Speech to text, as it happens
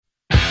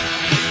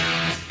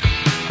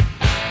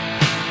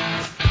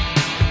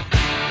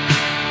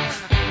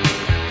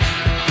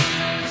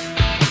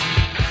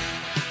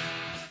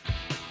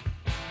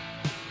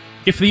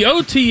if the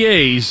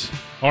OTAs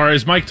are,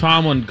 as Mike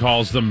Tomlin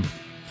calls them,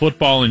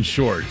 football in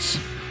shorts,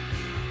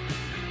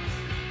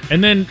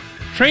 and then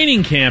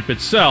training camp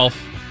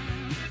itself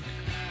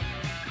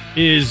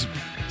is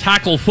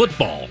tackle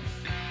football,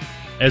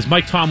 as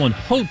Mike Tomlin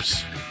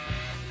hopes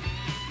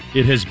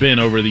it has been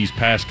over these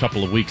past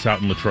couple of weeks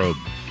out in Latrobe,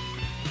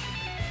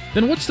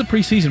 then what's the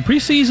preseason?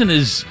 Preseason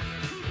is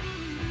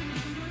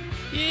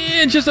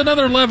just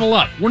another level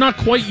up. We're not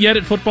quite yet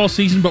at football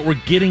season, but we're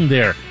getting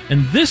there.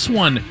 And this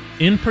one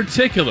in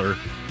particular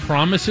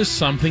promises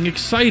something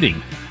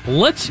exciting.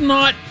 Let's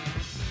not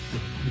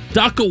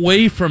duck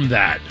away from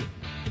that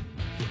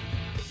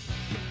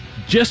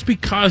just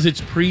because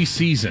it's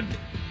preseason.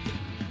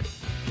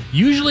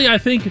 Usually I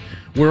think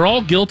we're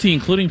all guilty,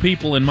 including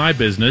people in my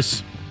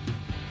business,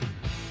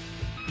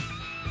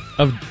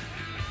 of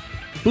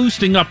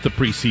boosting up the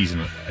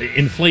preseason,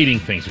 inflating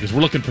things, because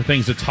we're looking for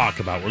things to talk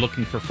about. We're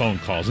looking for phone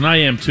calls, and I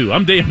am too.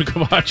 I'm Dejan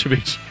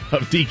Kovacevic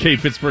of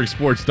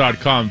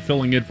DKPittsburghSports.com,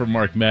 filling in for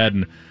Mark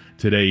Madden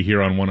today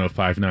here on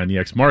 105.9 The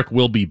X. Mark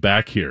will be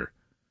back here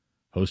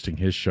hosting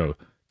his show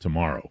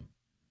tomorrow.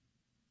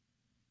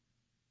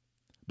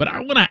 But I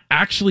want to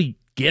actually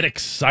get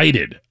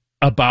excited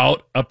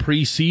about a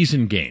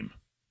preseason game,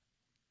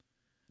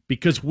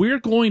 because we're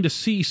going to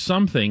see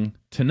something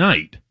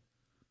tonight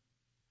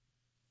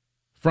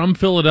from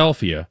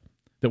Philadelphia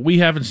that we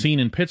haven't seen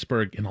in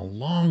Pittsburgh in a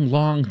long,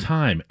 long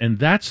time, and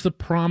that's the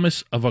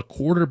promise of a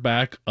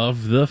quarterback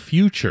of the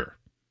future.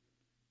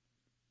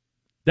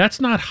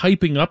 That's not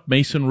hyping up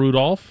Mason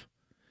Rudolph.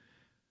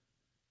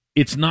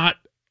 It's not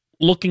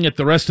looking at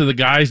the rest of the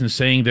guys and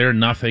saying they're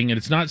nothing, and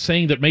it's not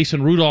saying that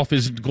Mason Rudolph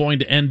isn't going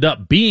to end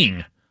up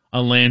being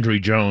a Landry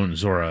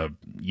Jones or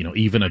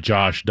even a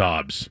Josh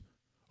Dobbs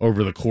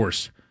over the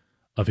course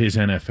of his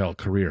NFL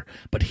career.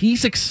 But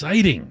he's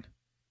exciting.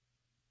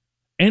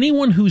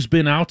 Anyone who's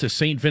been out to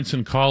St.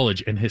 Vincent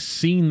College and has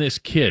seen this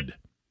kid,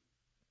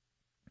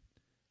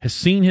 has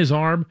seen his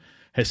arm,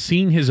 has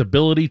seen his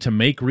ability to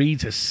make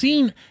reads, has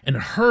seen and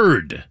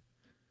heard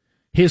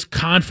his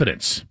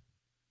confidence.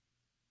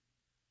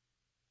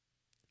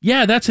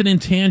 Yeah, that's an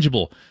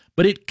intangible,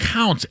 but it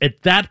counts.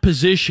 At that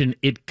position,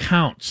 it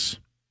counts.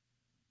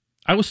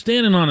 I was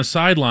standing on a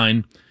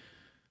sideline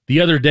the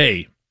other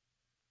day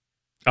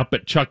up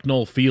at Chuck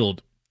Noll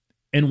Field,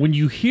 and when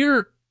you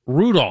hear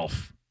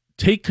Rudolph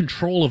take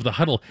control of the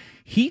huddle,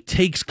 he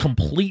takes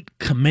complete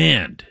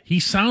command. He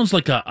sounds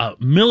like a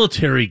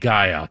military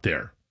guy out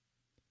there.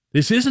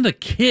 This isn't a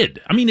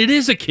kid. I mean, it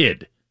is a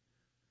kid,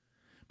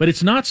 but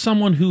it's not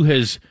someone who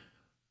has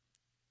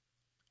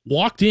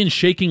walked in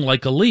shaking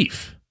like a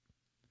leaf.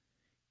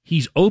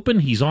 He's open,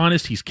 he's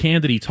honest, he's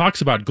candid. He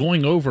talks about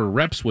going over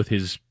reps with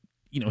his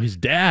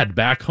dad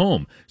back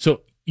home.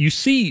 So you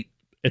see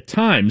at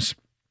times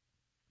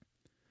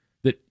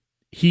that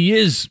he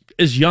is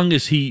as young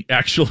as he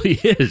actually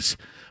is.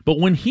 But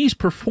when he's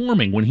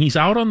performing, when he's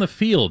out on the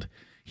field,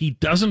 he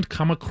doesn't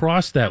come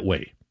across that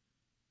way.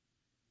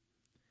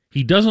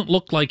 He doesn't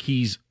look like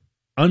he's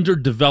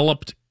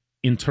underdeveloped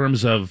in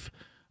terms of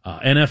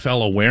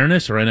NFL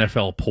awareness or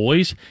NFL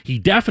poise. He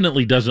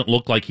definitely doesn't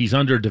look like he's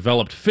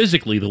underdeveloped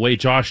physically the way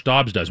Josh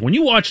Dobbs does. When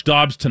you watch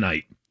Dobbs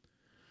tonight,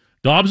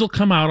 Dobbs will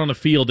come out on the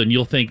field and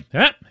you'll think,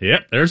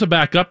 there's a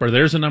backup or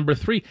there's a number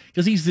 3,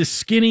 because he's this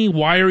skinny,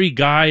 wiry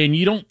guy, and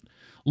you don't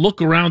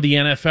look around the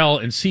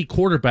NFL and see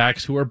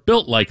quarterbacks who are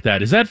built like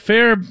that. Is that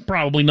fair?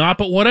 Probably not,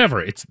 but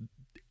whatever. It's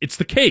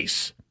the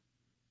case.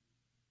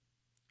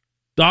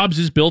 Dobbs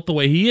is built the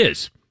way he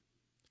is.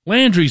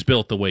 Landry's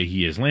built the way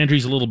he is.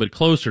 Landry's a little bit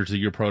closer to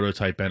your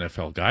prototype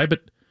NFL guy,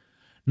 but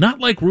not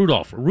like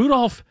Rudolph.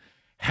 Rudolph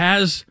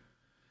has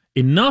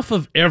enough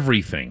of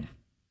everything,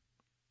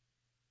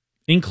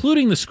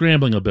 including the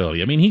scrambling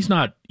ability. I mean, he's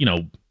not,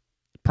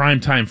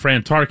 primetime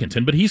Fran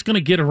Tarkenton, but he's going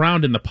to get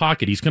around in the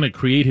pocket. He's going to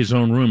create his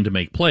own room to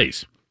make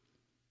plays.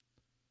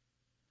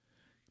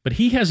 But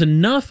he has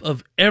enough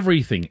of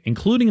everything,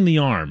 including the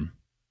arm,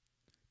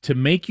 to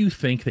make you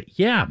think that,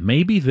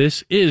 maybe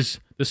this is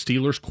the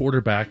Steelers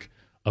quarterback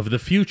of the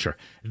future.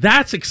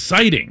 That's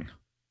exciting.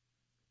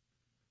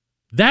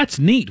 That's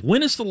neat.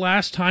 When is the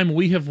last time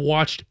we have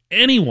watched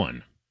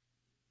anyone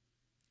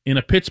in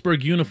a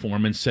Pittsburgh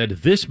uniform and said,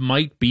 this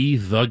might be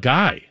the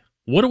guy?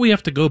 What do we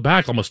have to go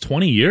back? Almost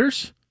 20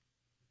 years?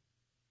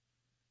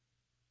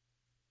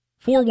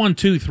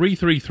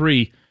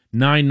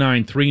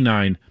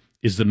 412-333-9939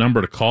 is the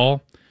number to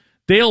call.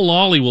 Dale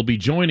Lawley will be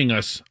joining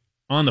us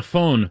on the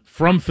phone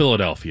from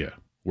Philadelphia,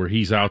 where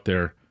he's out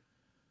there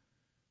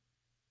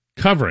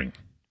covering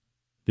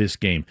this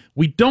game.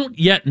 We don't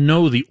yet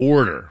know the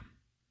order,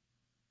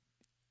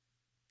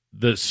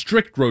 the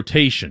strict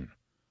rotation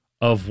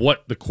of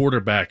what the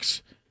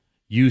quarterback's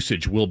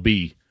usage will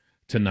be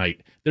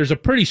tonight. There's a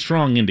pretty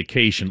strong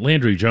indication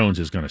Landry Jones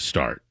is going to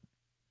start.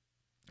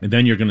 And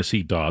then you're going to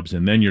see Dobbs,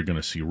 and then you're going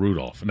to see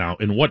Rudolph. Now,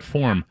 in what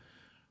form,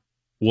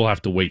 we'll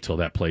have to wait till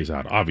that plays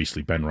out.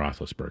 Obviously, Ben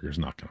Roethlisberger is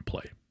not going to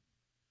play.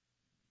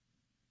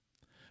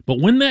 But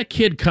when that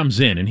kid comes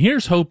in, and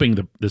here's hoping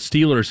the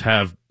Steelers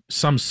have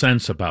some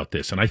sense about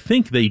this, and I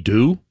think they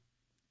do.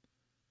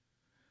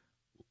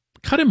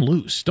 cut him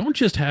loose. Don't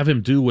just have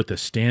him do what the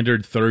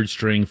standard third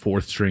string,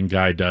 fourth string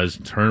guy does,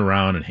 and turn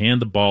around and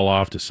hand the ball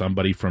off to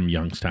somebody from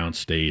Youngstown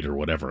State or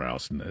whatever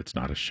else. And it's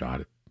not a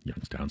shot at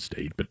Youngstown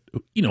State, but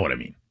you know what I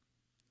mean.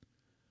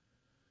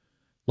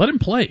 Let him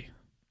play.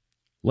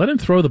 Let him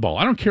throw the ball.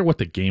 I don't care what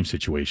the game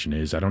situation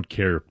is. I don't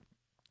care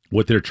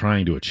what they're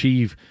trying to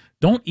achieve.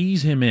 Don't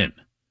ease him in,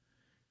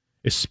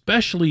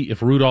 especially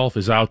if Rudolph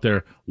is out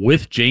there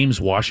with James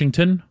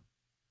Washington,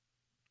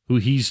 who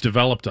he's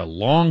developed a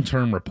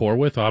long-term rapport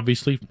with,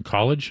 obviously, from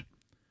college.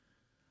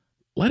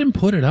 Let him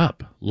put it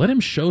up. Let him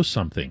show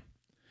something.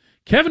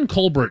 Kevin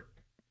Colbert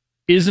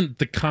isn't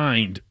the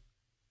kind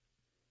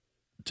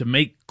to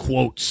make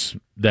quotes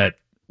that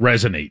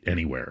resonate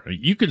anywhere.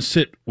 You can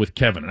sit with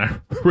Kevin, and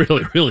I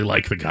really, really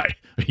like the guy.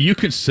 You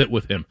can sit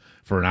with him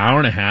for an hour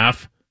and a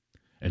half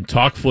and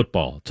talk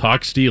football,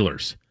 talk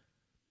Steelers,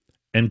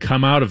 and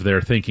come out of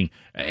there thinking,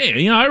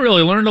 hey, I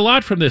really learned a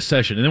lot from this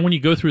session. And then when you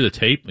go through the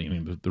tape,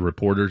 the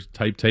reporter's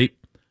type tape,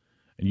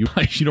 and you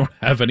realize you don't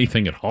have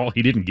anything at all,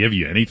 he didn't give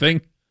you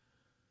anything.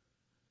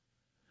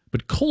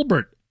 But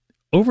Colbert,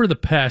 over the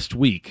past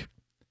week,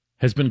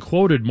 has been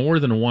quoted more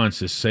than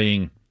once as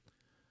saying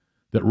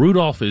that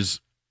Rudolph is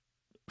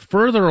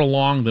further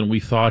along than we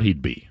thought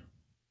he'd be.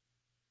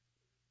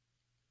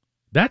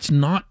 That's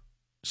not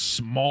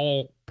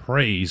small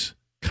praise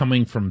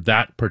coming from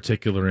that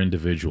particular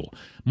individual.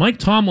 Mike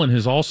Tomlin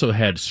has also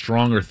had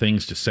stronger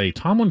things to say.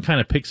 Tomlin kind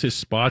of picks his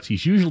spots.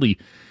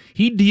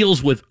 He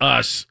deals with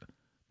us,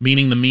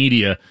 meaning the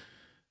media,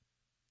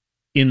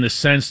 in the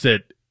sense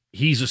that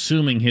he's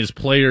assuming his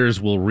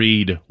players will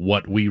read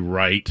what we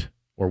write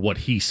or what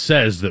he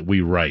says that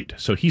we write.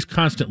 So he's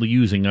constantly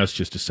using us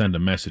just to send a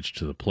message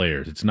to the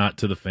players. It's not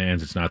to the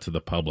fans. It's not to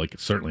the public.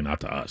 It's certainly not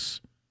to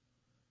us.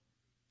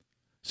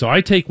 So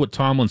I take what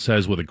Tomlin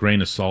says with a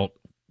grain of salt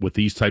with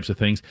these types of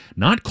things,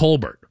 not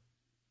Colbert.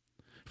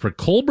 For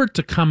Colbert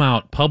to come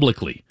out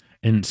publicly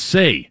and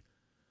say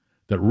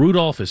that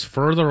Rudolph is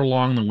further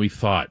along than we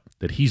thought,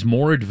 that he's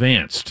more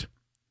advanced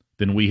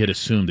than we had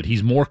assumed, that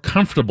he's more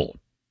comfortable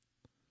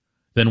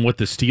than what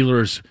the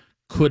Steelers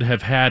could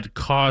have had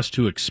cause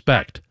to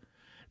expect,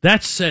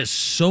 that says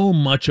so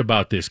much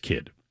about this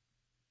kid.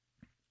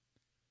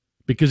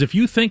 Because if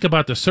you think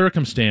about the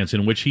circumstance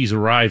in which he's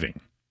arriving,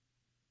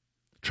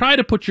 try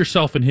to put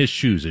yourself in his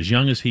shoes, as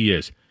young as he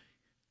is.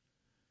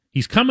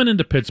 He's coming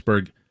into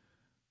Pittsburgh,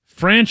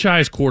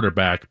 franchise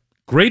quarterback,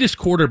 greatest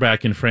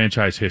quarterback in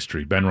franchise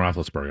history, Ben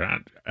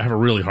Roethlisberger. I have a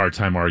really hard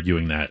time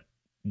arguing that,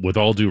 with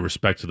all due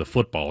respect to the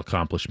football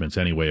accomplishments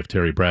anyway of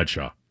Terry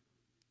Bradshaw.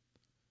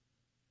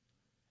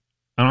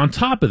 And on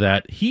top of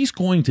that, he's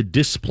going to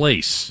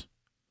displace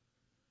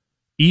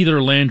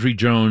either Landry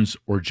Jones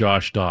or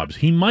Josh Dobbs.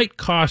 He might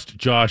cost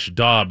Josh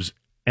Dobbs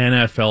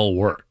NFL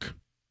work.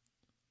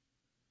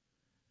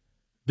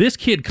 This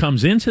kid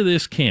comes into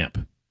this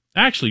camp,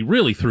 actually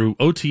really through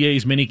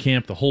OTAs,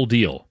 minicamp, the whole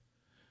deal.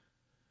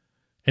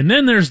 And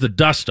then there's the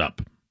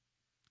dust-up,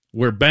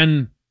 where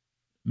Ben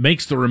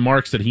makes the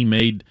remarks that he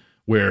made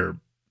where,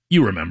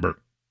 you remember,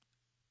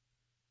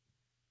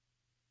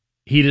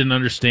 he didn't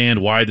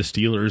understand why the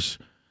Steelers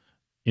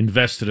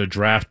invested a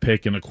draft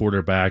pick in a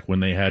quarterback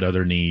when they had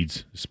other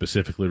needs,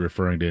 specifically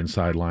referring to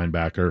inside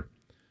linebacker.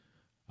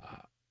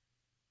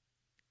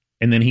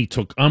 And then he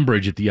took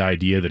umbrage at the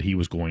idea that he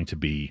was going to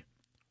be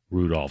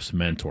Rudolph's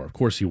mentor. Of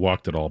course, he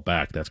walked it all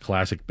back. That's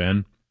classic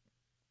Ben.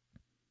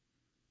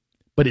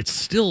 But it's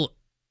still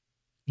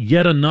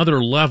yet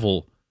another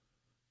level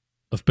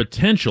of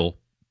potential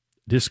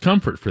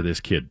discomfort for this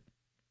kid.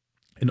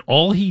 And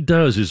all he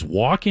does is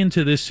walk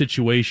into this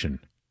situation,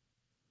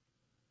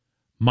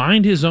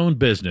 mind his own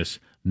business,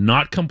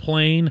 not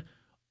complain,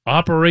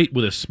 operate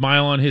with a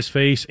smile on his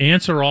face,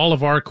 answer all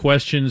of our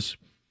questions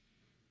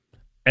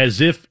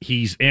as if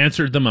he's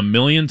answered them a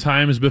million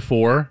times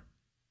before,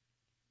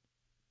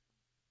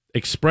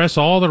 express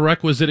all the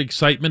requisite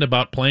excitement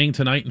about playing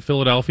tonight in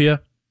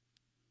Philadelphia,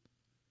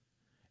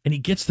 and he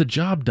gets the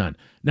job done.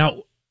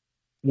 Now,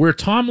 where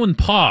Tomlin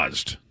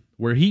paused,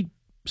 where he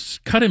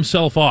cut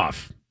himself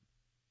off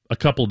a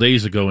couple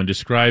days ago in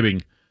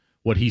describing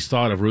what he's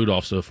thought of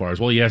Rudolph so far, is,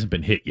 well, he hasn't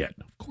been hit yet.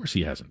 Of course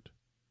he hasn't.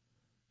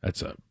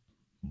 That's a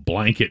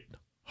blanket,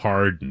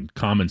 hard, and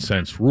common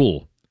sense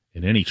rule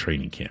in any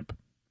training camp.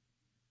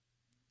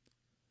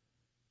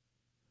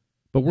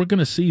 But we're going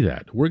to see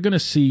that. We're going to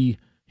see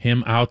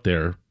him out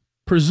there,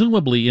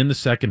 presumably in the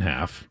second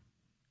half,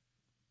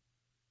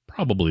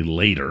 probably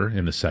later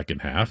in the second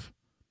half,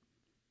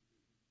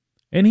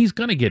 and he's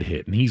going to get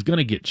hit, and he's going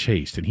to get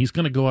chased, and he's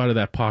going to go out of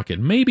that pocket.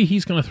 Maybe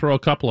he's going to throw a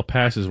couple of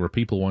passes where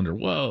people wonder,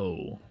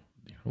 whoa,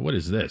 what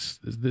is this?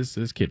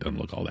 This kid doesn't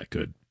look all that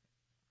good.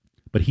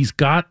 But he's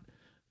got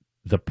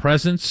the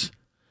presence,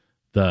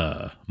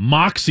 the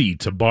moxie,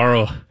 to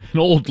borrow an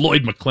old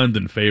Lloyd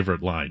McClendon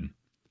favorite line,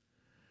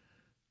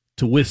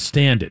 to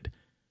withstand it.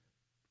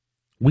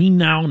 We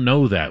now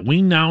know that.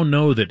 We now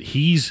know that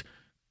he's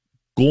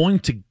going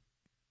to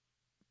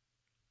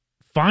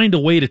find a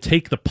way to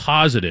take the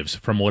positives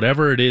from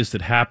whatever it is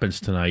that happens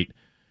tonight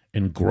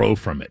and grow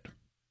from it.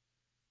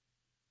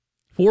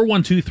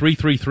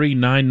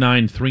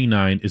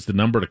 412-333-9939 is the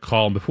number to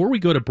call. And before we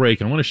go to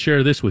break, I want to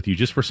share this with you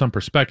just for some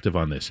perspective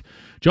on this.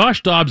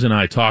 Josh Dobbs and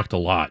I talked a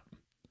lot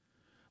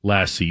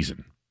last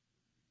season,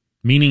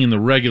 meaning in the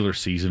regular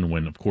season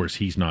when, of course,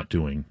 he's not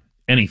doing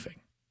anything.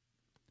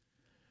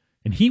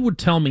 And he would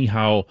tell me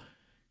how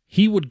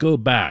he would go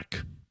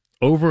back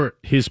over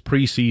his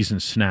preseason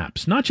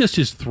snaps, not just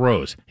his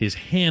throws, his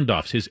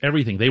handoffs, his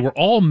everything. They were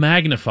all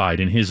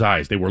magnified in his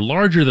eyes. They were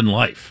larger than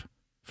life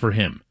for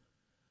him.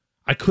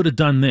 I could have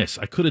done this.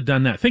 I could have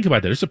done that. Think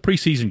about that. It's a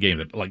preseason game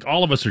that, like,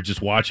 all of us are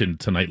just watching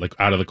tonight, like,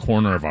 out of the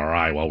corner of our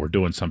eye while we're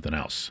doing something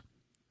else.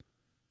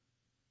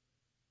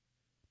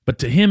 But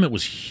to him, it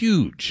was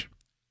huge.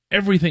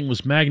 Everything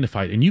was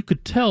magnified. And you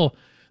could tell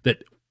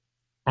that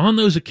on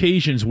those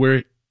occasions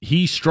where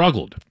he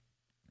struggled,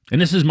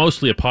 and this is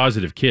mostly a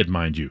positive kid,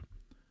 mind you,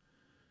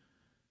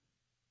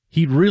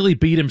 he really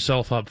beat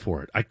himself up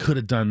for it. I could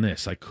have done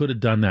this. I could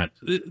have done that.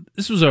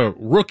 This was a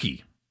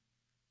rookie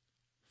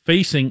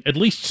facing at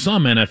least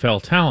some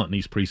NFL talent in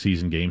these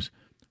preseason games.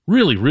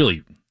 Really,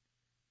 really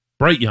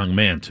bright young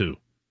man, too.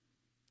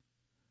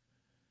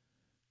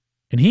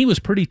 And he was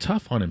pretty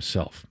tough on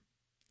himself.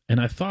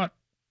 And I thought,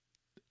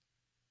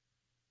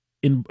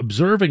 in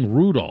observing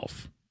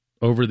Rudolph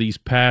over these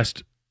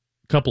past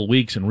couple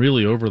weeks and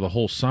really over the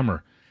whole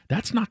summer,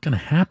 that's not going to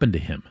happen to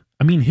him.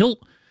 I mean, he'll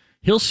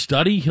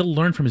study, he'll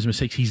learn from his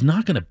mistakes. He's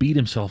not going to beat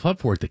himself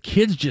up for it. The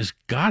kid's just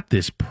got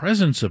this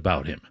presence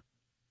about him.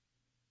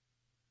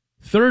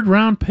 Third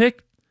round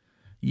pick?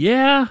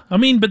 Yeah, I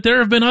mean, but there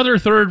have been other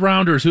third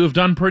rounders who have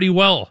done pretty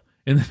well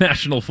in the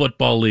National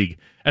Football League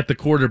at the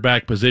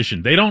quarterback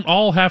position. They don't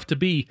all have to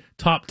be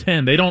top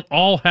 10. They don't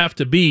all have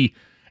to be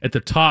at the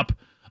top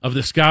of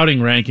the scouting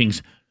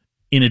rankings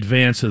in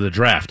advance of the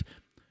draft.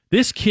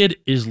 This kid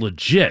is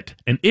legit,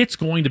 and it's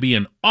going to be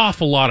an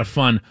awful lot of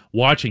fun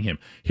watching him.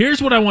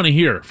 Here's what I want to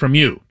hear from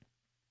you.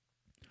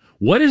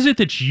 What is it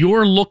that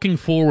you're looking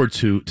forward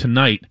to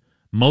tonight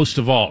most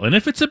of all? And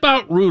if it's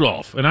about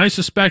Rudolph, and I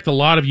suspect a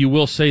lot of you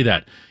will say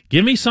that,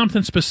 give me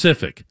something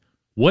specific.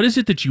 What is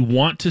it that you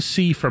want to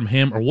see from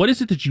him, or what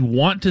is it that you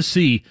want to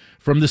see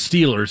from the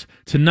Steelers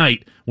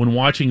tonight when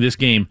watching this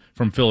game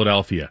from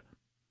Philadelphia?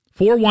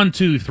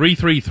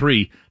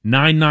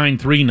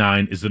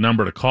 412-333-9939 is the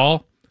number to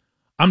call.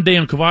 I'm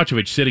Dan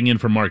Kovacevic sitting in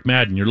for Mark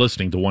Madden. You're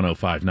listening to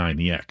 105.9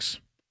 The X.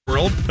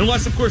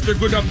 Unless, of course, they're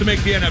good enough to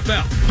make the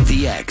NFL.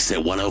 The X at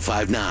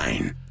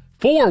 105.9.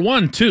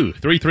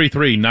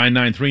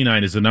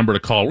 412-333-9939 is the number to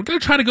call. We're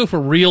going to try to go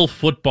for real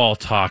football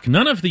talk.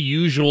 None of the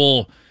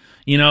usual,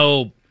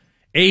 AB's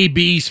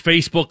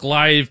Facebook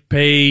Live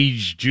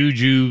page,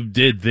 Juju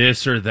did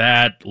this or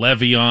that,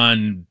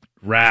 Le'Veon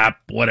rap,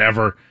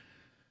 whatever.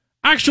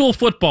 Actual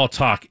football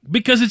talk,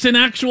 because it's an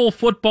actual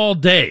football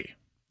day.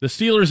 The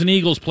Steelers and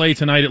Eagles play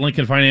tonight at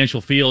Lincoln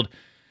Financial Field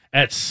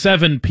at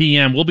 7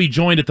 p.m. We'll be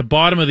joined at the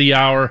bottom of the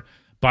hour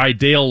by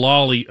Dale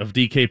Lawley of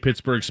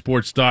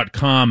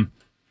DKPittsburghSports.com.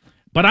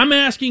 But I'm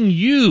asking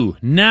you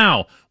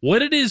now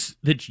what it is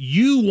that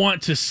you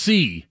want to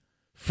see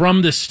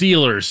from the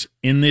Steelers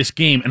in this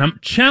game. And I'm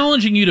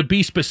challenging you to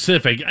be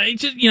specific. I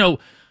just,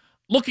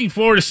 looking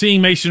forward to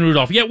seeing Mason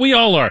Rudolph. Yeah, we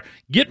all are.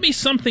 Get me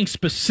something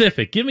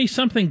specific. Give me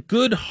something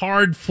good,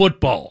 hard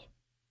football.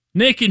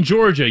 Nick in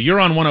Georgia,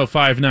 you're on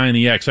 105.9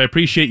 The X. I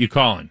appreciate you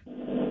calling.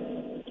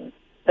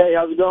 Hey,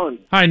 how's it going?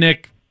 Hi,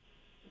 Nick.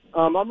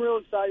 I'm real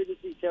excited to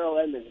see Terrell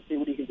Edmonds and see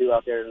what he can do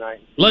out there tonight.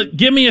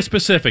 Give me a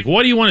specific.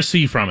 What do you want to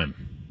see from him?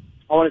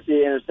 I want to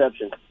see an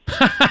interception.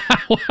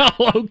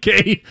 Well,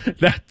 okay.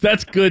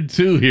 That's good,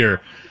 too, here.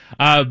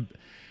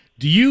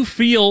 Do you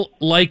feel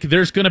like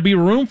there's going to be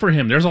room for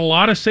him? There's a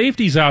lot of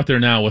safeties out there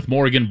now with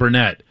Morgan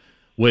Burnett,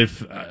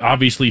 with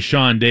obviously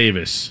Sean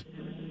Davis.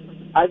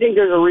 I think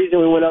there's a reason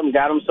we went up and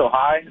got him so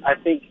high. I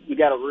think we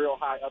got a real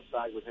high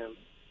upside with him.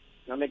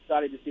 And I'm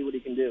excited to see what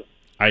he can do.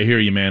 I hear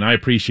you, man. I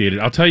appreciate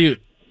it. I'll tell you,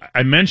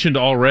 I mentioned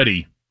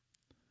already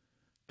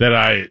that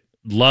I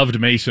loved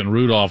Mason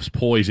Rudolph's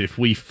poise. If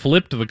we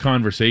flipped the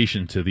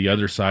conversation to the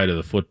other side of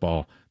the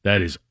football,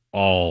 that is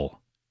all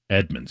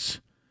Edmonds.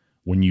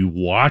 When you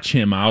watch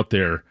him out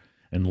there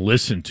and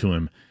listen to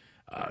him,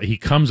 he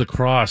comes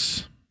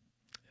across,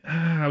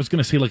 I was going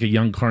to say like a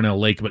young Carnell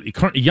Lake, but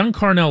a young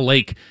Carnell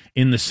Lake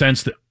in the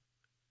sense that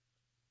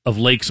of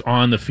Lake's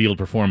on the field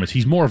performance.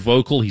 He's more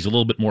vocal. He's a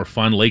little bit more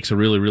fun. Lake's a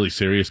really, really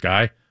serious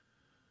guy.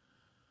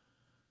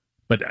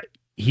 But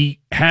he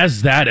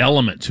has that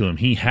element to him.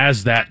 He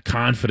has that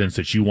confidence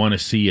that you want to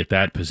see at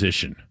that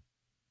position.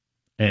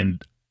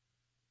 And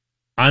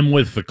I'm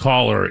with the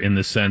caller in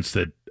the sense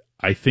that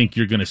I think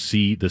you're going to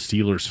see the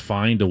Steelers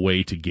find a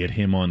way to get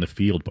him on the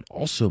field, but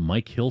also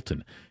Mike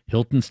Hilton.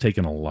 Hilton's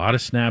taken a lot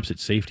of snaps at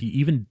safety,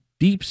 even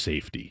deep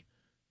safety.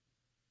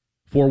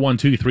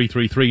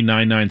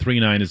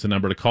 412-333-9939 is the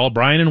number to call.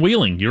 Brian in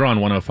Wheeling, you're on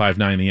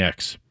 105.9 The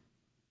X.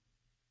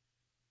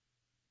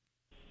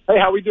 Hey,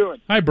 how we doing?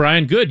 Hi,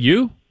 Brian. Good.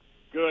 You?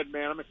 Good,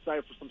 man. I'm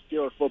excited for some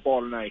Steelers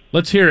football tonight.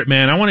 Let's hear it,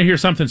 man. I want to hear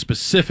something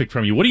specific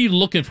from you. What are you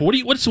looking for?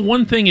 What's the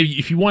one thing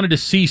if you wanted to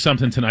see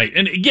something tonight?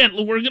 And again,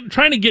 we're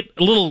trying to get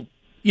a little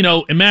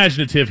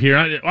imaginative here.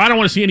 I don't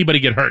want to see anybody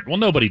get hurt. Well,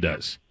 nobody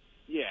does.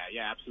 Yeah,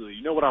 absolutely.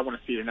 You know what I want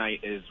to see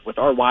tonight is with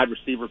our wide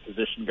receiver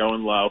position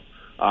going low,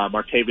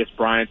 Martavis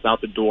Bryant's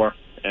out the door,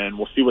 and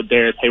we'll see what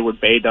Darius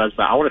Hayward-Bay does,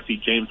 but I want to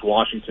see James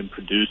Washington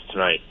produce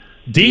tonight.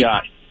 Deep.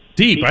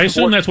 I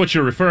assume that's what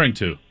you're referring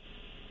to.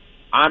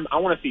 I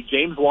want to see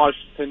James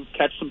Washington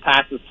catch some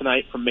passes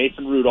tonight from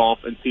Mason Rudolph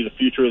and see the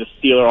future of the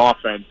Steeler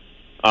offense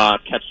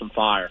catch some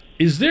fire.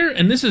 Is there,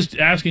 and this is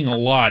asking a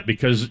lot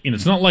because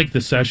it's not like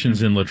the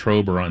sessions in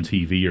Latrobe are on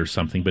TV or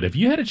something, but have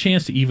you had a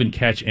chance to even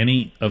catch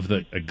any of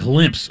a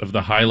glimpse of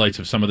the highlights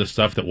of some of the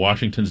stuff that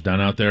Washington's done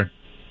out there?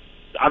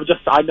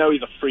 I know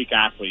he's a freak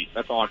athlete.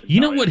 That's all I can tell you.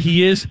 You know what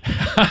he is?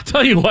 I'll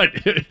tell you what,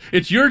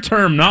 it's your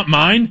term, not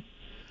mine.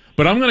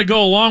 But I'm going to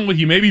go along with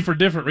you, maybe for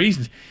different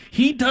reasons.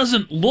 He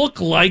doesn't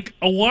look like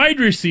a wide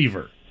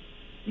receiver.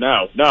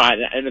 No,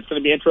 and it's going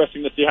to be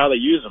interesting to see how they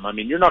use him. I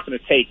mean, you're not going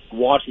to take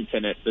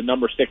Washington at the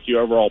number 60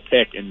 overall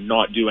pick and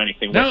not do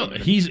anything with him. No,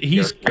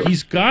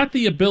 he's got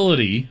the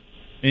ability,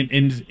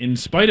 in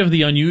spite of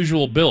the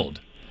unusual build,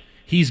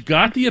 he's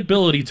got the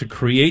ability to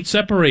create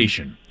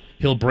separation.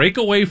 He'll break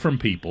away from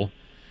people,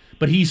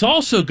 but he's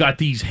also got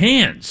these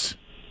hands.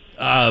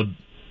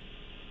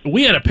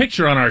 We had a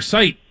picture on our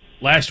site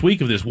last week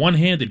of this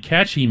one-handed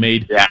catch he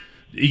made. Yeah.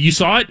 You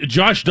saw it?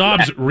 Josh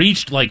Dobbs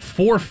reached like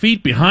 4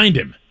 feet behind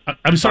him.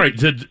 I'm sorry,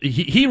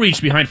 he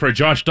reached behind for a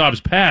Josh Dobbs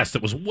pass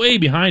that was way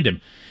behind him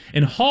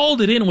and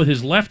hauled it in with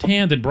his left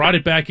hand and brought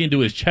it back into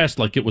his chest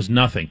like it was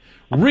nothing.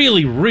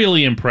 Really,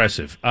 really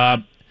impressive.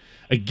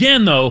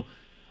 Again, though,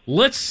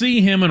 let's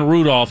see him and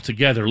Rudolph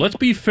together. Let's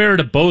be fair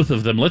to both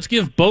of them. Let's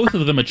give both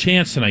of them a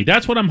chance tonight.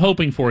 That's what I'm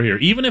hoping for here.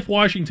 Even if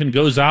Washington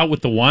goes out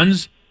with the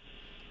ones,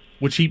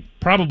 which he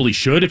probably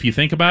should if you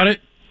think about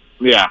it.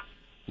 Yeah.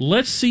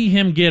 Let's see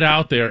him get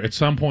out there at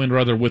some point or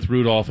other with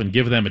Rudolph and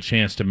give them a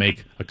chance to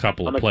make a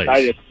couple of plays. I'm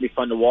excited. It's going to be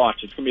fun to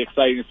watch. It's going to be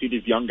exciting to see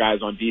these young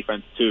guys on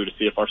defense, too, to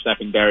see if our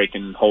secondary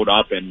can hold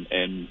up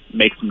and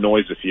make some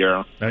noise this year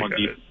on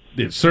defense.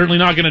 It's certainly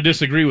not going to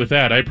disagree with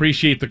that. I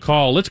appreciate the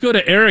call. Let's go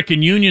to Eric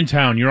in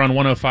Uniontown. You're on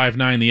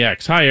 105.9 The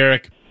X. Hi,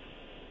 Eric.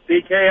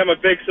 DK, I'm a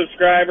big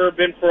subscriber,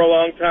 been for a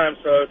long time,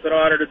 so it's an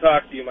honor to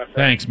talk to you, my friend.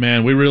 Thanks,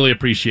 man. We really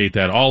appreciate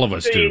that. All of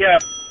us do.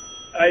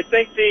 I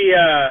think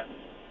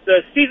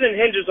the season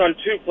hinges on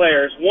two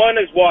players. One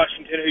is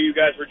Washington, who you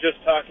guys were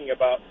just talking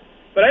about.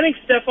 But I think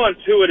Stephon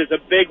Tuitt is a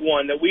big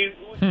one that we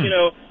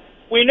know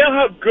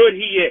how good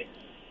he is.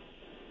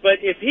 But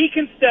if he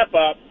can step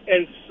up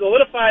and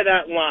solidify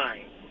that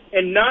line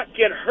and not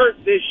get hurt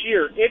this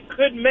year, it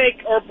could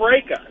make or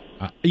break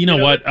us. You know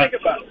what?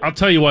 I'll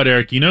tell you what,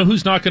 Eric. You know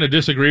who's not going to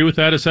disagree with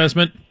that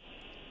assessment?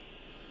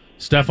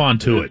 Stephon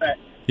Tuitt.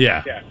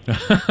 Yeah.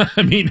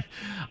 I mean,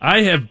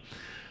 I have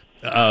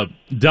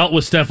dealt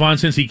with Stephon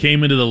since he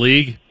came into the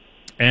league,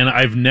 and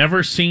I've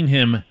never seen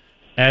him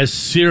as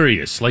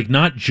serious, like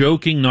not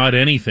joking, not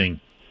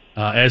anything,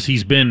 as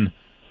he's been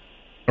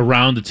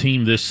around the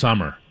team this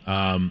summer.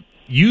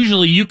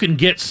 Usually you can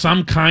get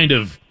some kind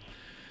of,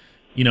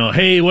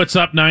 hey, what's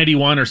up,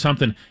 91 or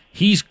something.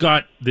 He's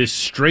got this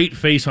straight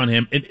face on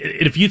him. And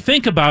if you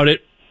think about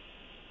it,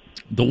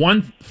 the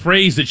one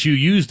phrase that you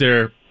use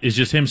there is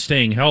just him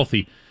staying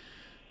healthy.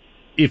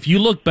 If you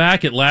look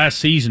back at last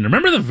season,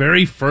 remember the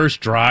very first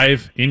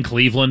drive in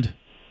Cleveland?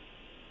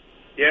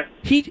 Yeah.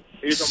 He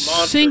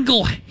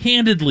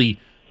single-handedly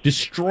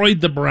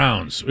destroyed the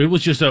Browns. It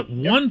was just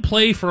one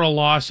play for a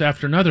loss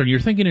after another, and you're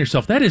thinking to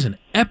yourself, that is an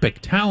epic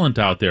talent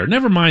out there.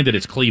 Never mind that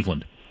it's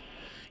Cleveland.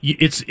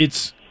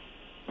 It's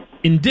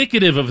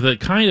indicative of the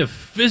kind of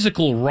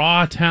physical,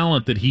 raw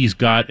talent that he's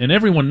got, and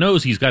everyone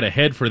knows he's got a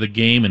head for the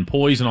game and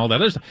poise and all that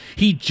other stuff.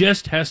 He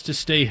just has to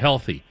stay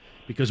healthy,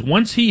 because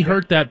once he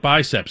hurt that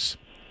biceps,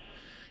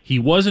 he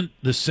wasn't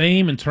the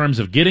same in terms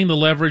of getting the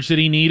leverage that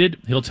he needed.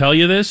 He'll tell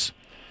you this.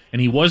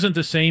 And he wasn't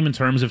the same in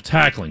terms of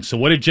tackling. So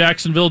what did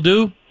Jacksonville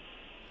do?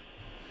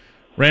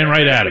 Ran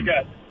right at him.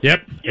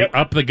 Yep,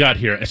 up the gut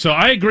here. So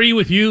I agree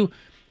with you.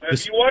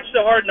 If you watch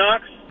the Hard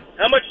Knocks,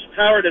 how much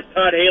power does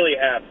Todd Haley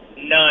have?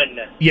 None.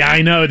 Yeah,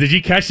 I know. Did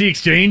you catch the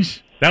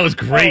exchange? That was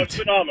great. Oh, it's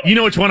phenomenal. You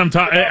know which one I'm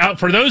talking.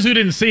 For those who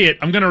didn't see it,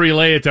 I'm going to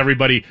relay it to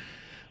everybody.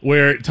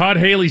 Where Todd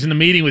Haley's in the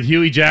meeting with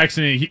Huey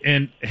Jackson,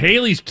 and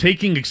Haley's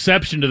taking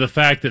exception to the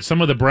fact that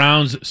some of the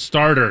Browns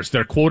starters,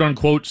 their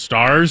quote-unquote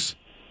stars,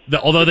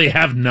 although they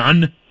have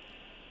none,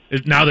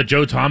 now that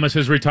Joe Thomas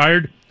has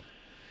retired,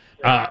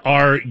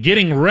 are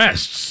getting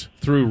rests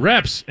through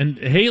reps. And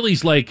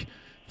Haley's like,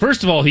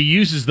 first of all, he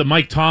uses the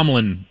Mike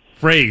Tomlin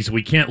phrase,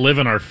 we can't live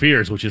in our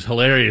fears, which is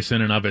hilarious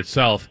in and of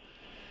itself.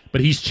 But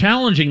he's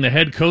challenging the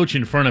head coach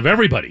in front of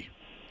everybody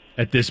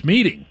at this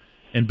meeting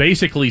and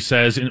basically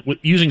says,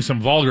 using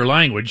some vulgar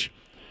language,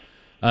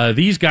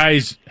 these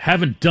guys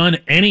haven't done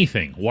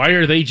anything. Why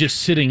are they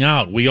just sitting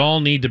out? We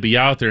all need to be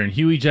out there. And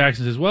Huey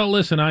Jackson says, well,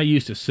 listen, I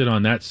used to sit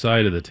on that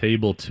side of the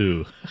table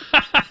too.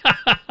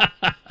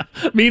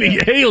 Meaning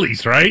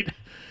Haley's, right?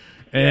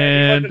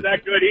 And he wasn't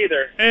that good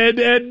either.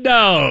 And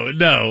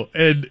no.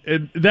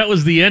 And that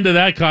was the end of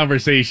that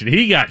conversation.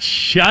 He got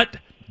shut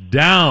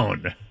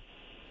down.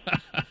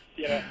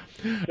 Yeah.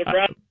 The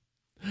Browns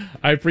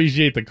I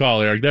appreciate the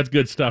call, Eric. That's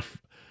good stuff.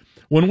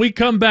 When we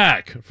come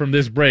back from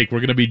this break, we're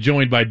going to be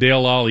joined by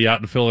Dale Lally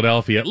out in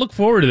Philadelphia. Look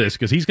forward to this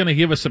because he's going to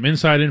give us some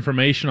inside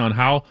information on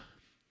how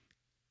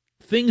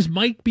things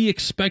might be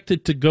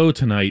expected to go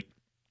tonight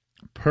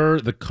per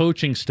the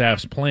coaching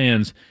staff's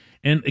plans.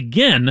 And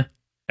again,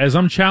 as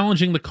I'm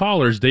challenging the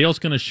callers, Dale's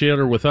going to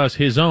share with us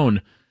his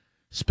own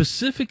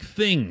specific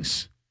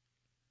things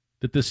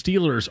that the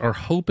Steelers are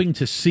hoping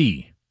to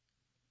see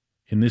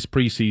in this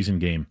preseason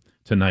game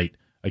tonight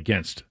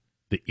against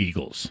the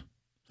Eagles.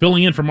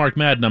 Filling in for Mark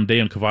Madden, I'm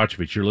Dan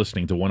Kovacevic. You're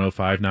listening to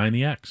 105.9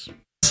 The X.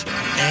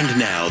 And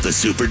now the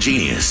super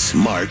genius,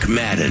 Mark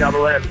Madden.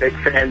 Double M, big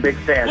fan, big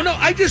fan. Well, no,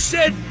 I just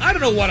said, I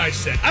don't know what I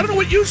said. I don't know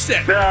what you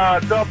said.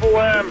 Double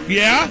M.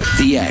 Yeah?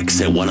 The X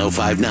at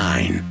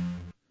 105.9.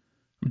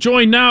 I'm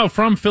joined now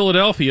from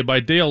Philadelphia by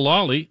Dale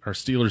Lally, our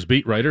Steelers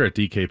beat writer at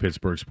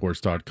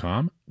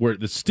DKPittsburghSports.com, where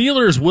the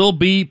Steelers will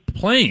be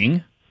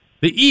playing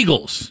the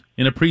Eagles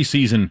in a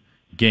preseason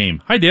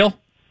game. Hi, Dale.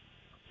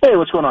 Hey,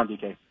 what's going on,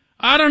 DK?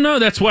 I don't know.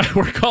 That's why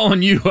we're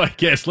calling you, I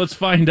guess. Let's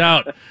find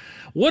out.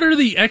 What are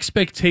the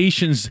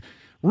expectations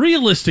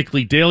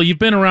realistically, Dale? You've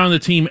been around the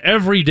team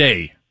every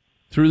day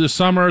through the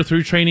summer,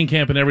 through training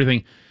camp and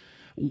everything.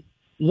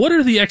 What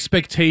are the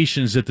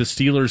expectations that the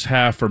Steelers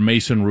have for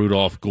Mason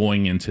Rudolph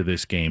going into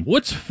this game?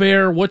 What's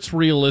fair? What's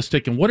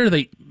realistic? And what are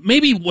they,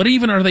 maybe what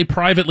even are they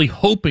privately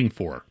hoping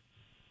for?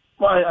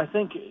 Well, I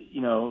think,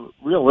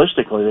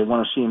 realistically, they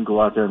want to see him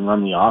go out there and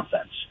run the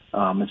offense.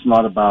 It's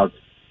not about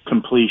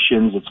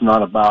completions. It's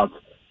not about,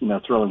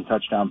 throwing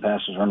touchdown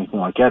passes or anything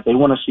like that. They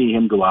want to see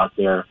him go out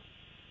there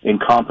and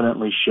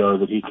competently show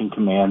that he can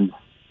command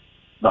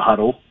the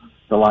huddle,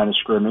 the line of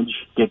scrimmage,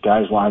 get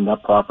guys lined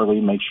up properly,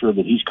 make sure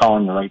that he's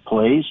calling the right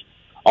plays,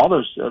 all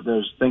those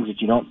things that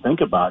you don't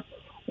think about.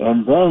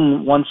 And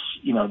then once,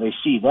 they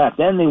see that,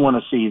 then they want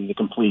to see the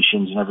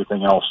completions and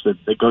everything else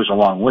that goes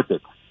along with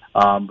it.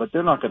 But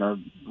they're not going to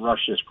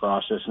rush this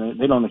process, and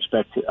they don't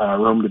expect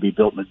Rome to be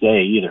built in a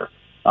day either.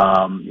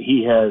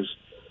 He has,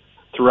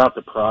 throughout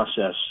the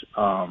process,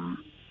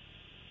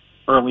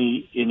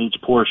 early in each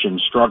portion,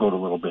 struggled a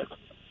little bit.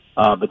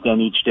 But then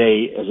each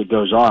day, as it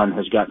goes on,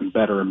 has gotten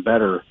better and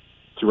better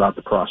throughout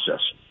the process.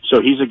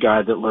 So he's a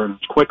guy that learns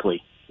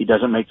quickly. He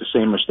doesn't make the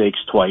same mistakes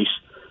twice.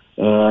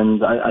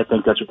 And I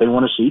think that's what they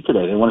want to see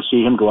today. They want to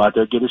see him go out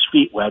there, get his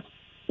feet wet,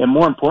 and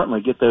more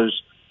importantly, get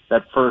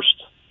that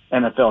first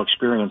NFL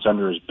experience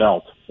under his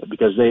belt.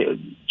 Because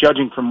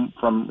judging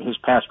from his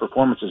past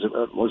performances,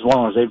 as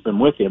long as they've been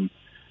with him,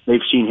 they've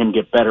seen him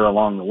get better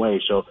along the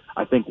way. So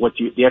I think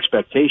the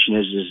expectation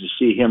is to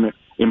see him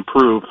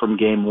improve from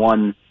game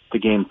 1 to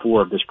game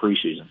 4 of this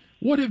preseason.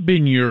 What have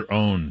been your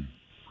own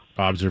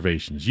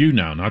observations, you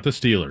now, not the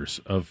Steelers,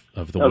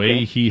 of the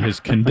way he has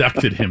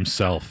conducted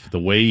himself, the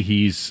way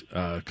he's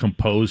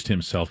composed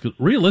himself?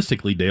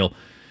 Realistically, Dale,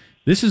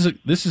 this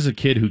is a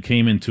kid who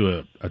came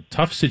into a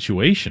tough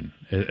situation,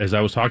 as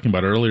I was talking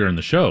about earlier in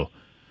the show.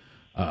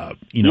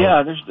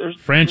 There's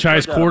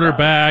franchise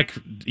quarterback.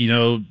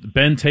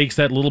 Ben takes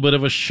that little bit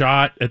of a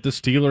shot at the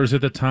Steelers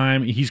at the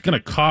time. He's going to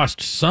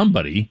cost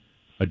somebody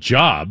a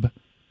job,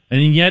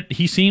 and yet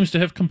he seems to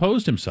have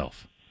composed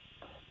himself.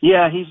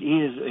 Yeah, he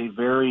is a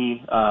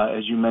very,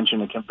 as you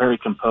mentioned, a very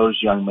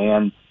composed young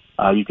man.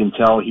 You can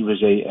tell he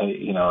was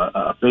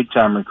a big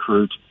time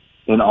recruit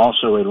and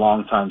also a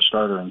long time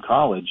starter in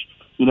college.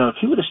 If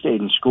he would have stayed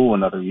in school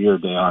another year,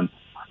 Dan,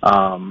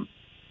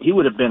 he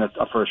would have been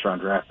a first round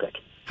draft pick.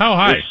 How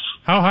high?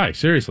 How high?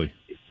 Seriously.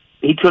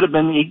 He could have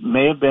been, he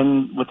may have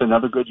been with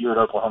another good year at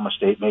Oklahoma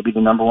State, maybe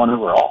the number 1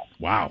 overall.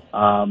 Wow.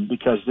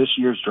 Because this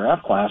year's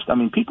draft class,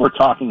 people are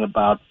talking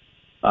about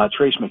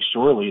Trace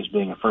McSorley as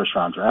being a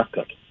first-round draft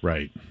pick.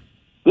 Right.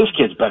 This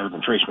kid's better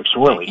than Trace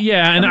McSorley.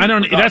 Yeah,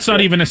 and that's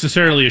not even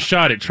necessarily a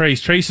shot at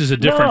Trace. Trace is a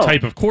different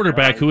type of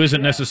quarterback who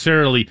isn't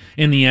necessarily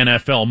in the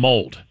NFL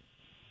mold.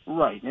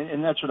 Right,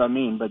 and that's what I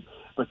mean. But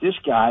this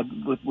guy,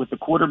 with the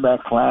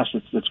quarterback class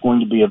that's going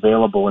to be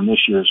available in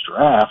this year's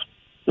draft,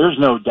 there's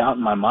no doubt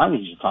in my mind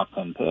that he's a top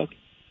 10 pick.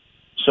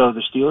 So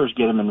the Steelers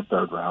get him in the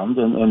 3rd round,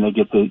 and they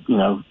get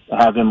to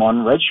have him on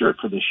redshirt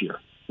for this year.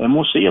 And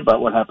we'll see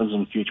about what happens in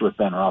the future with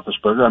Ben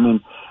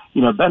Roethlisberger.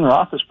 Ben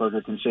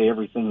Roethlisberger can say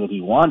everything that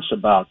he wants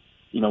about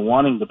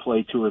wanting to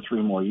play 2 or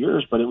 3 more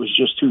years, but it was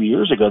just 2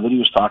 years ago that he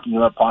was talking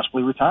about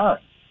possibly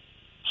retiring.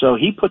 So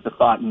he put the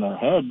thought in their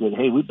head that,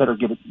 hey, we better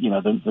get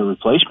the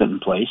replacement in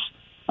place.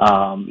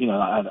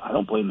 I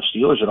don't blame the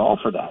Steelers at all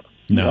for that.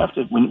 No. You have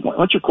to,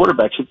 once your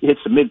quarterback hits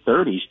the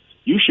mid-30s,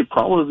 you should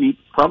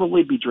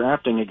probably be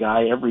drafting a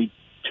guy every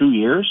 2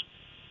 years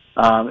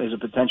as a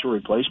potential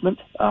replacement.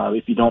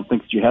 If you don't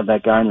think that you have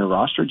that guy on your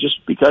roster,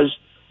 just because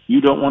you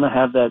don't want to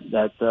have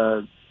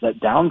that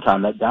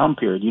downtime, that down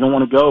period. You don't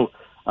want to go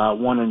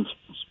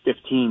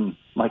 1-15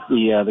 like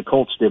the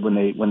Colts did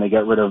when they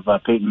got rid of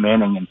Peyton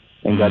Manning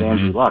and got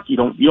Andrew Luck. You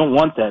don't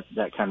want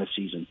that kind of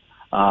season.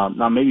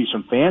 Now maybe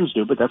some fans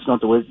do, but that's not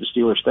the way that the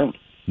Steelers think.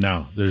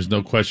 No, there's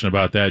no question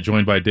about that.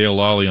 Joined by Dale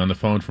Lally on the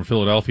phone from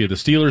Philadelphia. The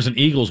Steelers and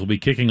Eagles will be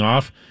kicking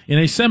off in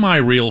a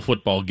semi-real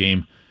football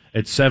game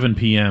at 7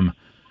 p.m.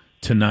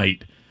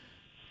 tonight.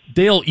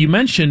 Dale, you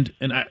mentioned,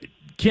 and I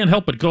can't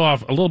help but go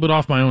off a little bit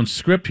off my own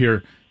script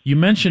here. You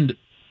mentioned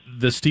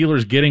the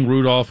Steelers getting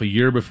Rudolph a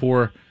year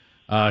before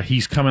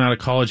he's coming out of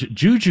college.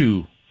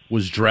 Juju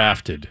was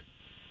drafted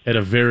at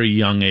a very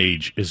young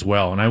age as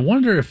well, and I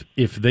wonder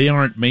if they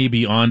aren't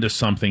maybe onto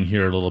something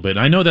here a little bit.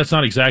 I know that's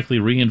not exactly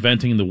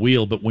reinventing the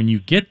wheel, but when you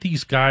get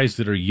these guys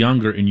that are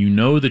younger and you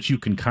know that you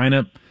can kind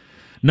of,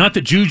 not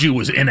that Juju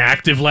was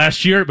inactive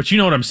last year, but you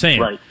know what I'm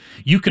saying. Right.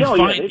 You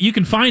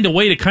can find a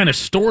way to kind of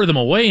store them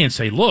away and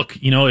say, look,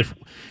 if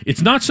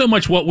it's not so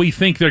much what we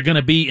think they're going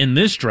to be in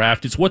this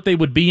draft, it's what they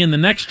would be in the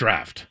next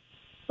draft.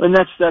 And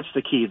that's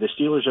the key. The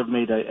Steelers have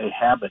made a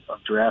habit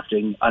of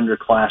drafting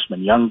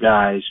underclassmen, young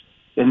guys,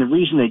 and the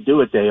reason they do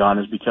it, Dayon,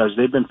 is because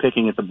they've been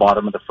picking at the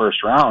bottom of the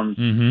first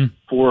round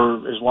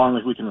for as long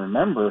as we can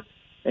remember,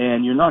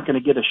 and you're not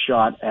going to get a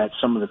shot at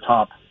some of the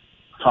top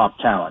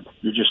talent.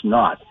 You're just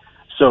not.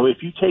 So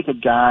if you take a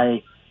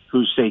guy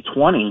who's, say,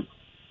 20,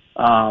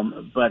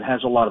 but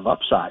has a lot of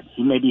upside,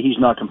 he's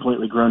not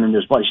completely grown into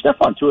his body.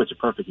 Stephon Tuitt's a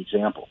perfect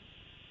example.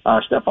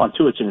 Stephon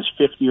Tuitt's in his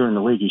 5th year in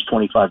the league. He's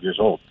 25 years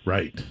old.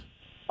 Right.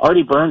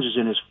 Artie Burns is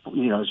in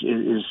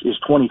his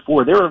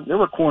 24. There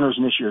were corners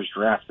in this year's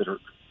draft that are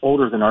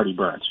older than Artie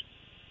Burns.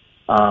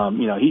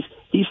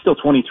 He's still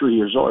 23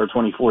 years old or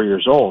 24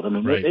 years old. I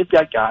mean, right. They've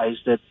got guys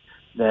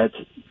that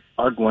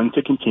are going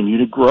to continue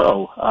to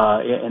grow,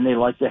 and they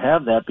like to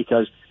have that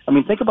because, I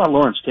mean, think about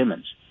Lawrence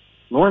Timmons.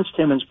 Lawrence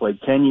Timmons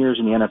played 10 years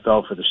in the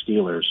NFL for the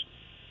Steelers,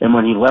 and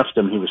when he left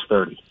them, he was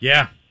 30.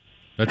 Yeah,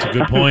 that's a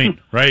good point.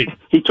 Right.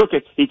 He took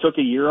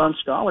a year on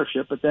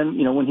scholarship, but then,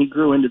 when he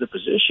grew into the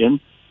position,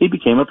 he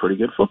became a pretty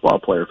good football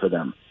player for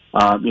them.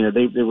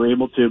 They were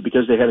able to,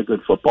 because they had a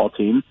good football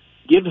team,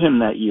 give him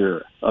that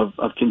year of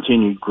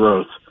continued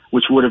growth,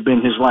 which would have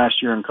been his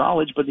last year in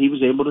college, but he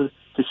was able to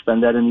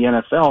spend that in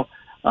the NFL.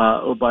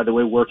 Oh, by the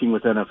way, working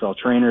with NFL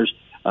trainers,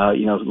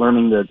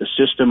 learning the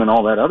system and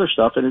all that other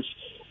stuff, and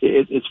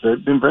it's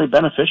been very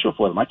beneficial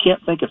for them. I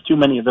can't think of too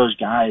many of those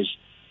guys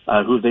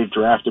who they've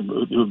drafted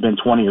who've been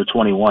 20 or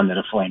 21 that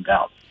have flamed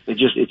out. It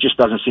just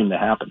doesn't seem to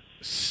happen.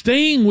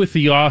 Staying with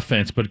the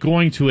offense, but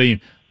going to a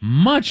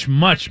much,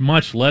 much,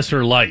 much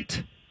lesser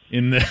light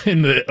in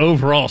the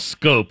overall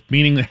scope,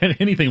 meaning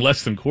anything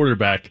less than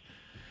quarterback.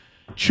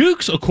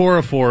 Chuks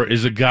Okorafor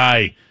is a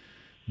guy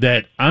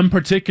that I'm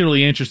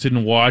particularly interested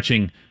in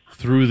watching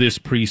through this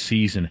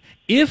preseason,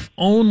 if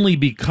only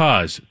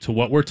because, to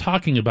what we're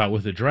talking about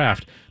with the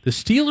draft, the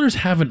Steelers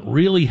haven't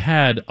really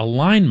had a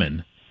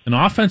lineman, an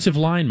offensive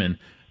lineman,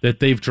 that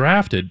they've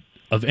drafted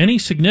of any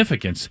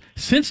significance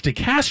since David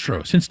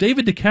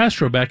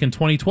DeCastro back in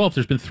 2012.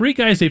 There's been 3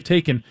 guys they've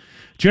taken: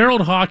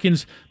 Gerald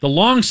Hawkins, the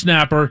long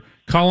snapper,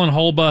 Colin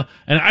Hulba,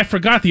 and I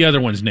forgot the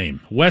other one's name,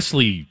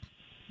 Wesley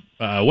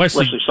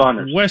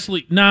Saunders.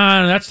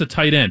 That's the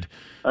tight end.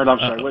 I'm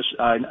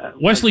sorry,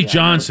 Wesley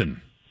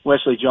Johnson.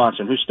 Wesley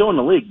Johnson, who's still in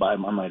the league, I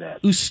might add.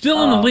 Who's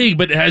still in the league,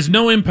 but has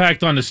no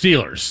impact on the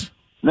Steelers.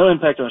 No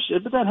impact on us,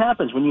 but that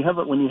happens when you have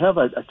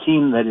a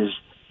team that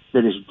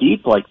is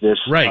deep like this.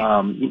 Right.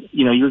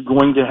 You're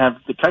going to have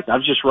the cut. I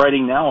was just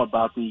writing now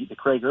about the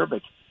Craig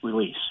Urbick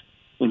release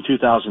in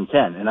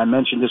 2010, and I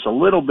mentioned this a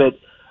little bit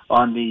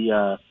on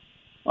the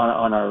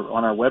on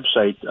our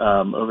website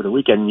over the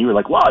weekend, and you were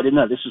like, "Wow, I didn't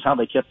know this is how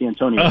they kept the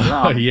Antonio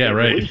Brown." Yeah,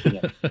 right.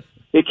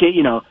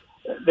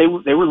 They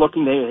were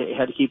looking. They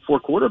had to keep 4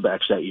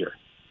 quarterbacks that year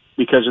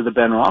because of the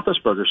Ben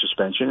Roethlisberger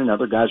suspension, and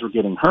other guys were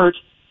getting hurt.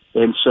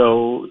 And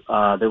so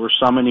there were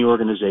some in the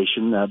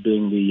organization,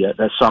 being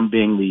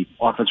the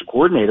offensive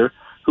coordinator,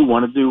 who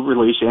wanted to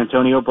release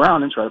Antonio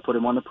Brown and try to put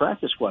him on the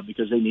practice squad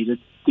because they needed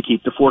to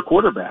keep the 4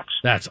 quarterbacks.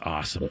 That's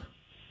awesome.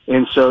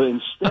 And so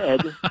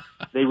instead,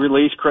 they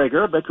released Craig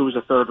Urbick, who was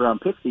a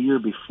 3rd-round pick the year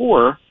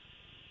before,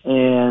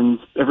 and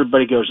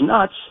everybody goes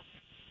nuts.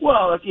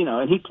 Well,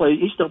 and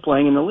he's still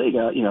playing in the league.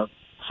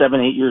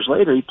 7-8 years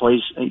later, he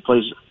plays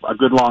a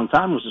good long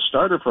time. Was a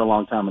starter for a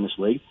long time in this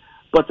league,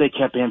 but they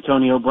kept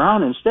Antonio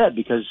Brown instead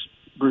because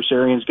Bruce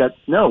Arians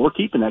we're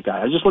keeping that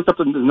guy. I just looked up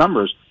the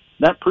numbers.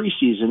 That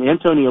preseason,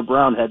 Antonio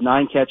Brown had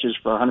 9 catches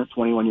for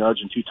 121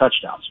 yards and 2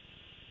 touchdowns.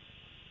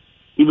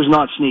 He was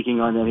not sneaking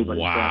on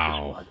anybody's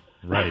practice squad.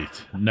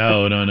 Right.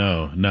 No.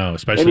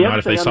 Especially not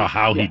if they saw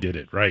how he did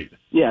it. Right.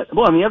 Yeah.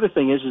 Well, and the other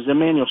thing is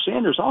Emmanuel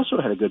Sanders also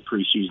had a good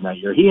preseason that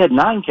year. He had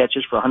 9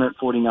 catches for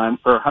 149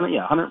 yards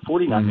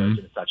and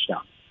a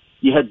touchdown.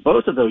 You had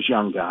both of those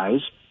young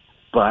guys,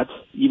 but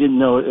you didn't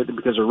know it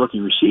because of rookie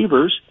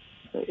receivers.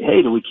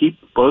 Hey, do we keep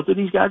both of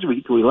these guys, or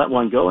do we let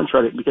one go and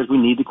try to, because we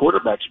need the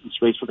quarterback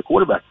space for the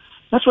quarterback?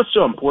 That's what's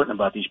so important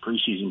about these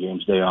preseason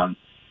games, Dayon.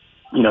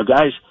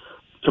 Guys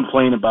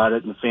complain about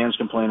it and the fans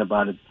complain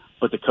about it,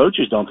 but the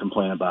coaches don't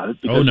complain about it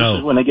because this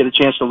is when they get a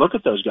chance to look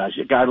at those guys.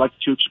 A guy like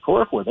Chuks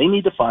Okorafor, they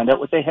need to find out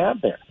what they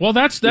have there. Well,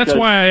 that's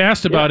why I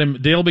asked about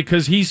him, Dale,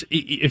 because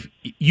if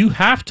you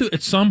have to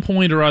at some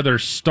point or other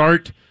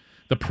start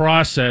the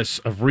process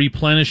of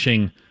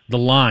replenishing the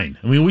line.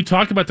 I mean, we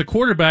talk about the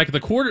quarterback.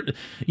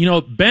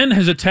 Ben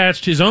has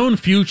attached his own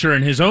future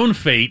and his own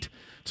fate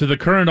to the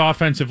current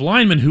offensive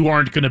linemen who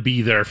aren't going to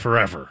be there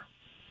forever.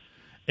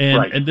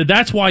 And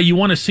that's why you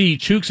want to see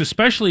Chooks,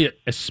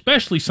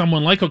 especially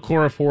someone like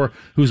Okorafor,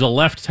 who's a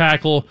left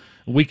tackle.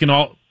 We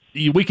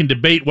can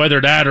debate whether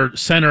that or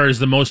center is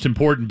the most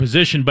important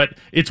position, but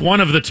it's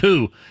one of the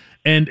two.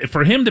 And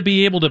for him to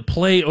be able to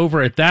play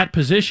over at that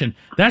position,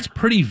 that's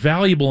pretty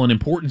valuable and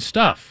important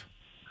stuff.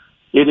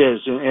 It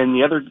is, and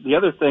the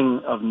other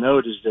thing of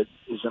note is that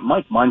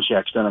Mike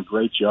Munchak's done a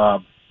great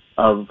job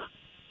of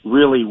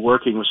really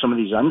working with some of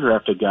these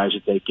undrafted guys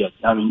that they get.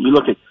 I mean, you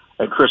look at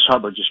Chris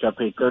Hubbard, just got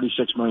paid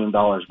 $36 million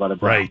by the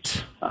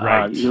Browns.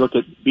 Right. You look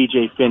at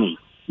B.J. Finney.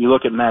 You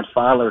look at Matt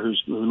Filer, who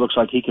looks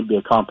like he could be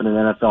a competent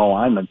NFL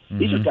lineman. Mm-hmm.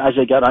 These are guys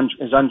they got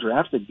as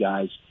undrafted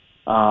guys.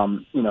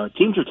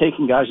 Teams are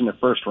taking guys in the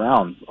first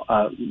round,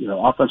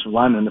 offensive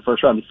linemen in the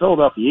first round. The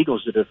Philadelphia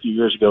Eagles did it a few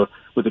years ago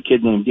with a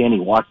kid named Danny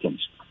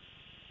Watkins.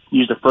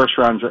 Used a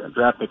first-round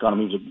draft pick on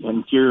him. He's an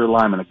interior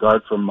lineman, a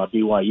guard from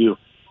BYU.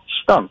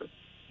 Stunk.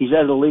 He's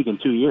out of the league in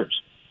 2 years.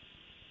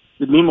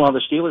 Meanwhile,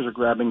 the Steelers are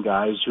grabbing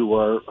guys who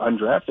are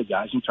undrafted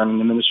guys and turning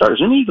them into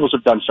starters. And the Eagles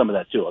have done some of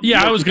that, too.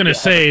 I was going to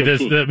say this.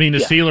 The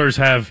Steelers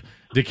have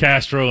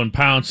DeCastro and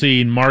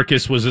Pouncey, and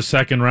Marcus was a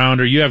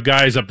second-rounder. You have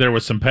guys up there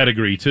with some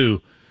pedigree,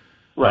 too,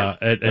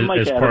 right?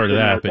 As part of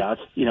that.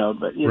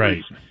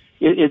 Right.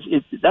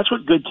 That's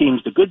what good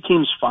teams – the good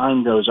teams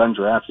find those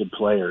undrafted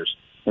players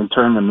and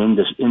turn them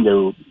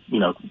into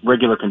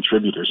regular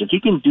contributors. If you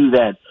can do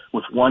that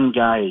with one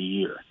guy a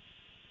year,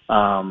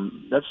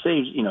 that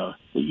saves,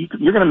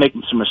 you're going to make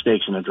some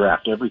mistakes in the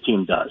draft. Every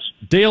team does.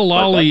 Dale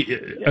Lawley.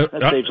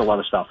 That saves a lot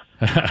of stuff.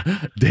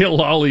 Dale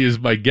Lawley is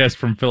my guest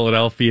from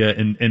Philadelphia.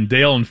 And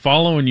Dale, in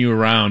following you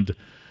around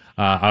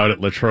out at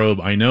Latrobe,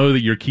 I know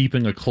that you're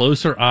keeping a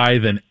closer eye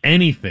than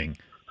anything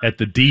at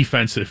the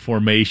defensive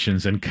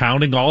formations and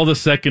counting all the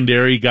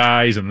secondary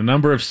guys and the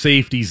number of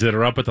safeties that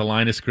are up at the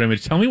line of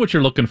scrimmage. Tell me what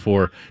you're looking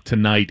for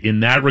tonight in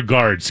that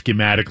regard,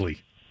 schematically.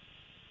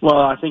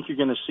 Well, I think you're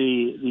going to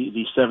see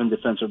the 7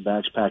 defensive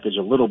backs package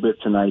a little bit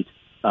tonight.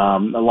 A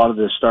lot of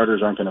the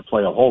starters aren't going to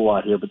play a whole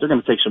lot here, but they're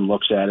going to take some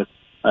looks at it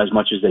as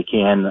much as they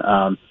can.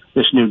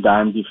 This new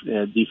dime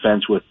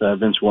defense with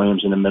Vince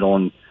Williams in the middle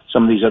and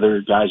some of these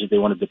other guys that they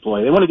want to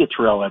deploy. They want to get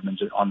Terrell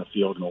Edmonds on the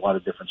field in a lot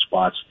of different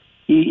spots.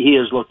 He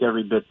has looked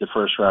every bit the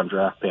first-round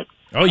draft pick.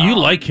 Oh, you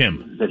like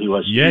him. That he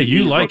was. Yeah,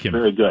 you like him.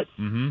 Very good.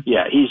 Mm-hmm.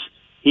 Yeah,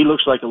 he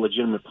looks like a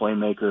legitimate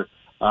playmaker.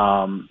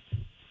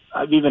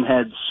 I've even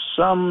had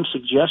some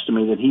suggest to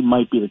me that he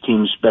might be the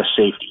team's best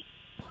safety.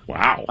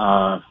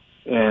 Wow.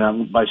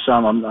 And by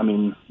some, I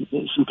mean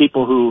some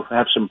people who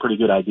have some pretty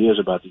good ideas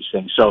about these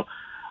things. So,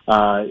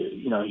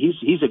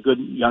 he's a good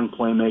young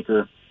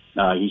playmaker.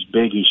 He's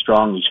big, he's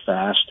strong, he's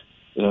fast,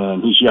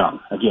 and he's young.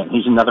 Again,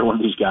 he's another one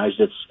of these guys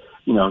that's,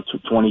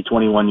 20,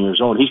 21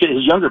 years old. His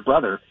younger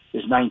brother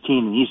is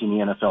 19, and he's in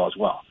the NFL as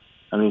well.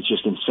 I mean, it's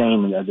just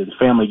insane. The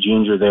family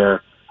genes are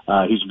there.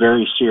 He's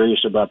very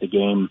serious about the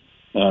game,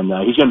 and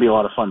he's going to be a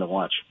lot of fun to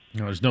watch.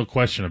 No, there's no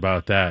question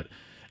about that.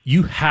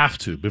 You have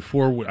to,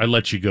 before I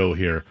let you go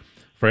here,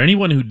 for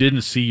anyone who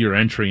didn't see your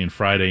entry in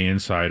Friday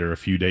Insider a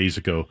few days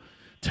ago,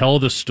 tell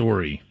the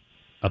story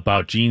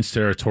about Gene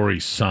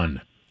Steratore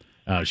son.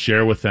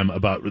 Share with them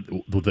about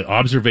the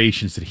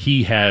observations that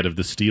he had of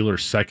the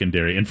Steelers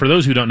secondary. And for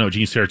those who don't know,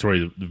 Gene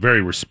Steratore, a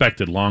very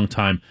respected,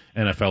 longtime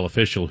NFL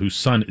official whose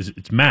son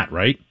it's Matt,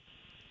 right?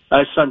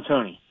 His son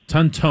Tony.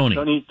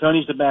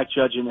 Tony's the back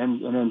judge, and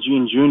then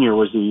Gene Jr.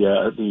 was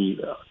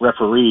the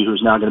referee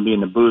who's now going to be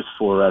in the booth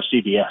for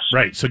CBS.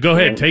 Right. So go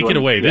ahead, take it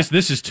away. Yeah.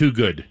 This is too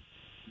good.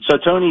 So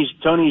Tony's.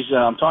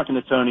 I'm talking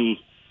to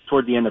Tony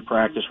toward the end of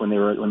practice when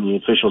the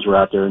officials were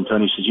out there, and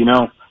Tony says,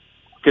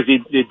 because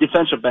the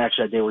defensive backs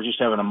that day were just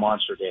having a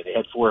monster day. They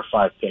had 4 or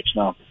 5 picks.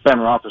 Now, Ben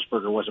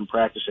Roethlisberger wasn't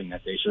practicing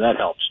that day, so that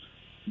helps.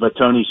 But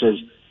Tony says,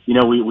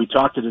 we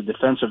talked to the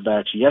defensive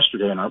backs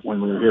yesterday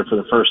when we were here for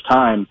the first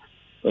time,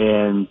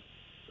 and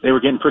they were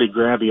getting pretty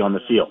grabby on the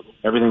field.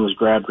 Everything was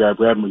grab,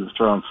 and we were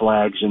throwing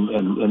flags, and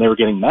they were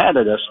getting mad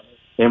at us.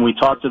 And we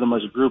talked to them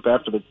as a group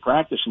after the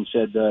practice and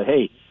said,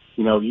 hey,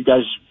 you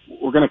guys,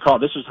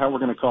 this is how we're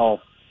going to call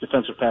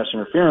defensive pass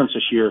interference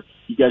this year.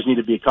 You guys need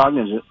to be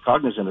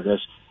cognizant of this.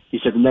 He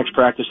said the next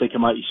practice they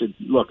come out, he said,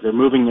 look, they're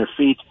moving their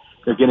feet,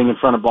 they're getting in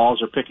front of balls,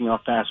 they're picking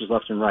off passes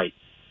left and right.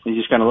 And he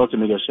just kind of looked at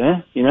me and goes,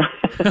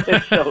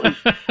 So,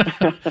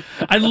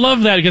 I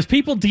love that because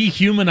people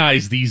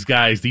dehumanize these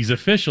guys, these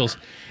officials.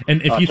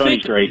 And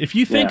if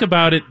you think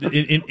about it,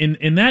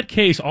 in that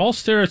case, all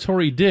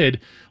Steratore did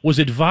was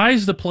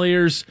advise the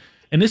players,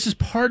 and this is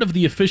part of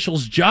the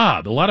official's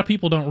job. A lot of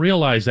people don't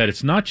realize that.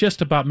 It's not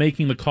just about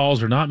making the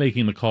calls or not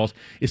making the calls.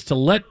 It's to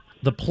let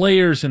the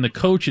players and the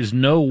coaches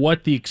know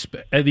what the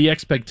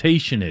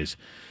expectation is.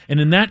 And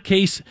in that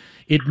case,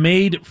 it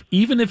made,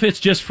 even if it's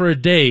just for a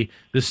day,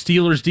 the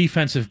Steelers'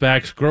 defensive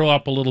backs grow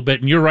up a little bit.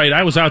 And you're right,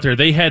 I was out there.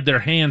 They had their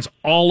hands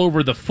all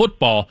over the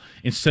football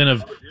instead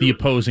of the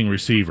opposing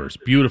receivers.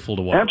 Beautiful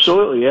to watch.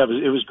 Absolutely, yeah.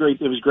 It was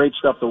great. It was great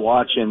stuff to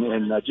watch,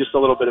 and just a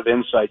little bit of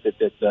insight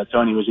that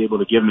Tony was able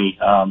to give me.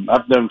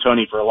 I've known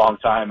Tony for a long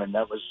time, and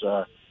that was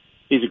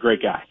he's a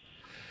great guy.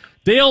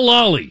 Dale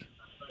Lawley,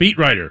 beat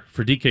writer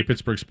for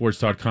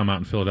DKPittsburghSports.com out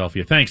in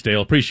Philadelphia. Thanks,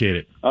 Dale. Appreciate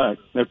it. All right.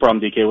 No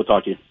problem, DK. We'll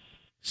talk to you.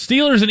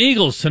 Steelers and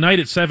Eagles tonight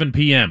at 7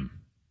 p.m.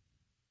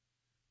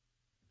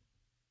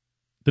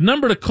 The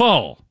number to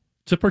call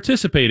to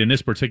participate in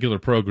this particular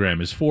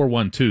program is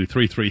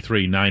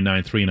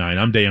 412-333-9939.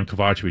 I'm Dan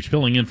Kovacevic,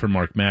 filling in for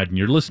Mark Madden.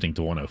 You're listening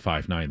to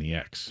 105.9 The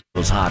X.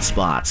 Those hot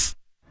spots.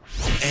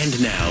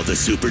 And now the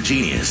super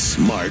genius,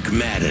 Mark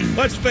Madden.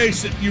 Let's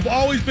face it, you've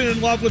always been in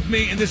love with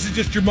me, and this is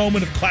just your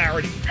moment of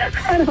clarity.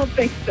 I don't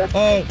think so.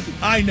 Oh,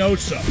 I know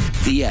so.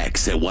 The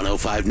X at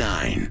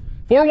 105.9.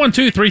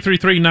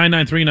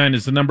 412-333-9939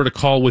 is the number to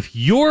call with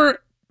your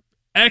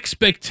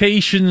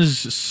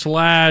expectations /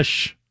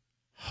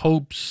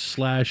 hopes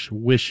 /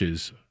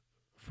 wishes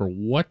for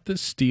what the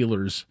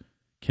Steelers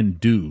can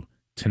do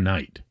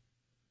tonight.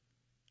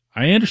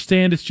 I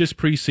understand it's just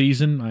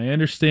preseason. I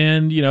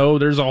understand,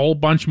 there's a whole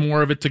bunch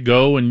more of it to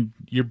go, and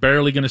you're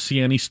barely going to see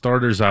any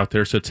starters out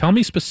there. So tell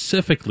me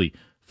specifically,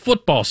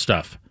 football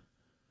stuff,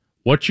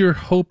 what you're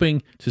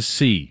hoping to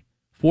see.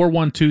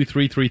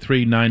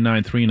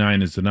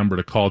 412-333-9939 is the number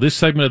to call. This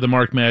segment of the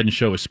Mark Madden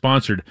Show is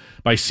sponsored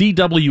by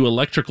CW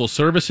Electrical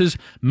Services.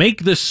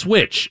 Make the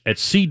switch at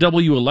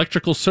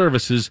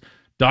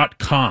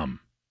cwelectricalservices.com.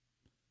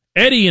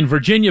 Eddie in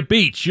Virginia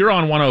Beach, you're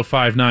on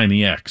 105.9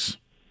 The X.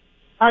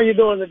 How you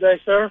doing today,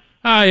 sir?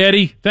 Hi,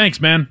 Eddie.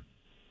 Thanks, man.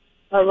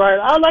 All right.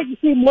 I'd like to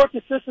see more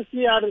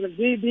consistency out of the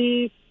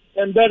DBs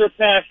and better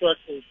pass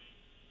rushing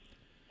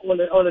on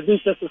the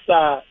defensive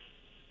side.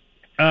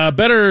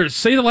 Better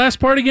say the last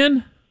part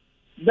again?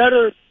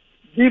 Better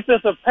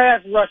defensive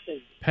pass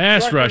rushing.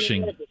 Pass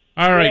rushing.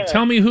 All right.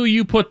 Tell me who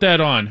you put that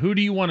on. Who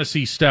do you want to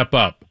see step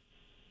up?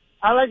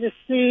 I like to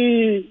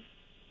see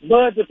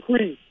Bud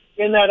Dupree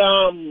in that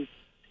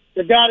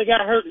the guy that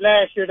got hurt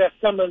last year that's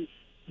coming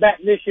back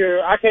this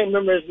year. I can't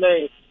remember his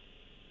name,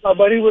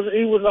 but he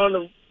was on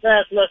the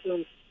pass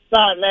rushing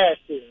side last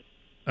year.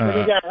 But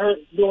he got hurt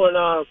during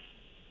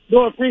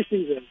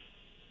preseason.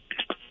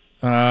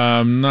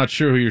 I'm not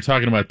sure who you're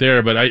talking about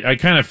there, but I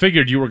kind of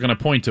figured you were going to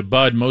point to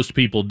Bud. Most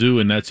people do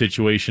in that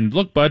situation.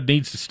 Look, Bud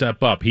needs to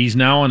step up. He's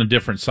now on a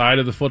different side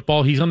of the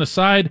football. He's on the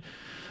side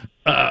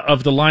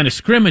of the line of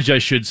scrimmage, I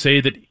should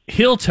say, that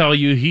he'll tell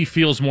you he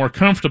feels more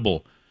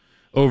comfortable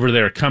over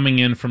there coming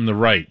in from the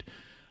right.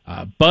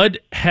 Bud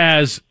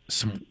has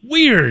some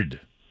weird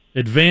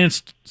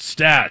advanced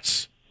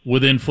stats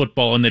within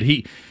football in that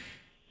he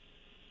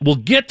will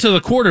get to the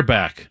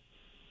quarterback.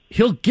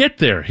 He'll get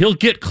there. He'll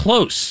get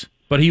close,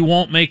 but he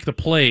won't make the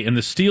play. And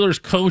the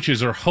Steelers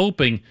coaches are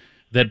hoping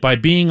that by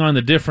being on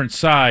the different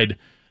side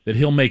that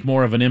he'll make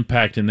more of an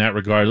impact in that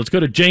regard. Let's go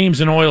to James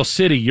in Oil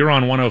City. You're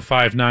on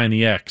 105.9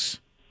 The X.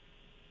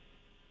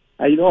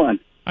 How you doing?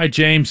 Hi,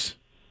 James.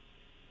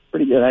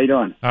 Pretty good. How you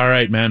doing? All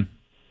right, man.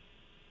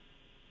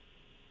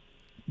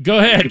 Go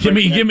ahead. Give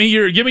me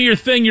your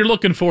thing you're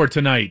looking for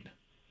tonight.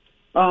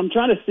 I'm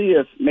trying to see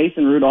if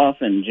Mason Rudolph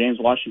and James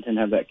Washington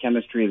have that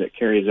chemistry that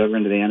carries over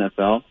into the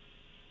NFL,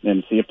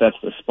 and see if that's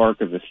the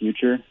spark of the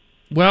future.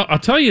 Well, I'll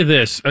tell you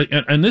this,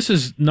 and this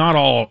is not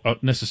all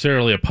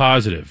necessarily a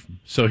positive,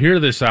 so hear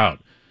this out.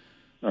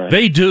 All right.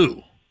 They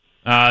do.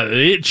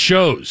 It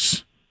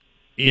shows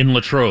in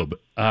Latrobe.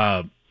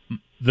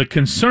 The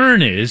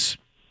concern is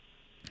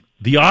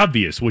the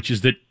obvious, which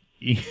is that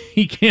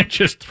he can't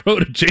just throw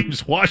to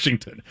James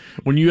Washington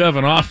when you have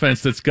an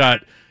offense that's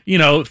got,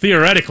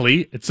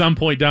 theoretically, at some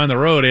point down the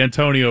road,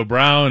 Antonio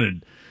Brown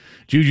and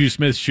Juju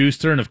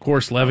Smith-Schuster and, of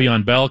course,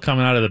 Le'Veon Bell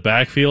coming out of the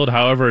backfield.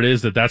 However it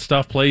is that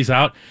stuff plays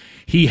out,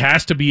 he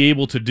has to be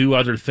able to do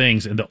other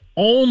things. And the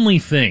only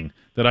thing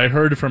that I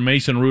heard from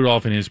Mason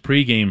Rudolph in his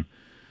pregame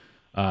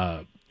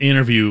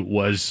interview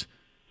was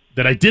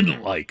that I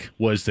didn't like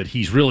was that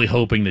he's really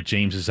hoping that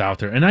James is out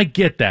there. And I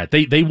get that.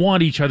 They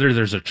want each other.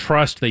 There's a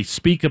trust. They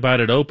speak about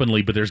it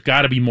openly, but there's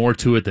got to be more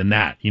to it than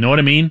that. You know what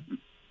I mean?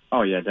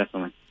 Oh, yeah,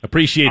 definitely.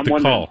 Appreciate the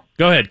call.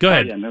 Go ahead.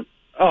 Yeah,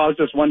 I was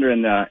just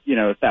wondering,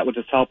 if that would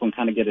just help him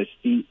kind of get his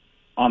feet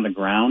on the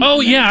ground.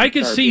 Oh, yeah, I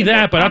could see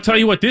that. But I'll tell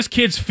you what, this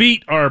kid's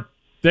feet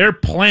they're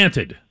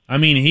planted. I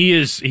mean,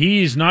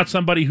 he's not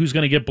somebody who's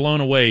going to get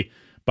blown away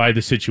by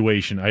the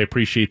situation. I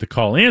appreciate the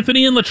call.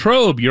 Anthony in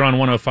Latrobe, you're on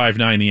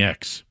 105.9 The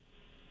X.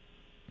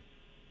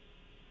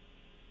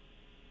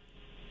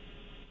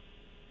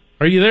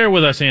 Are you there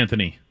with us,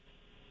 Anthony?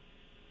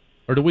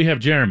 Or do we have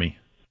Jeremy?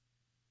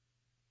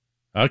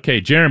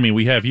 Okay, Jeremy,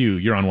 we have you.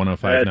 You're on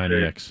 105.9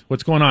 The X.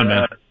 What's going on,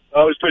 man? I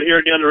always good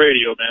hearing you on the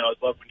radio, man. I always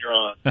love when you're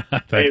on.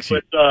 Thanks.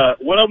 Hey,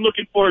 but what I'm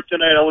looking for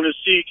tonight, I want to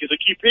see, because I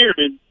keep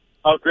hearing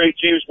how great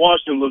James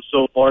Washington looks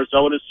so far, so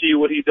I want to see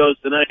what he does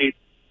tonight.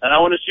 And I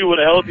want to see what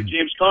a healthy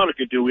James Conner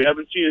could do. We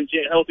haven't seen a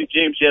healthy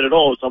James yet at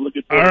all, so I'm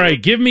looking for All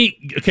right,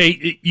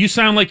 you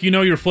sound like you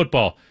know your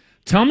football.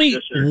 Tell me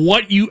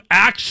what you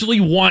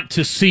actually want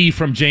to see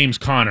from James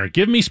Conner.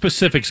 Give me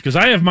specifics, because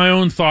I have my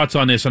own thoughts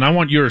on this, and I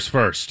want yours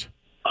first.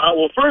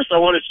 Well, first I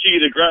want to see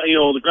the ground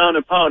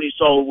and pound he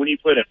saw when he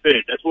played at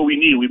Pitt. That's what we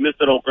need. We missed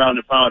that old ground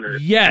and pounder.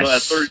 Yes.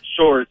 That third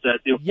short,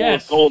 that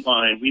fourth goal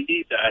line. We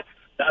need that.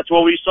 That's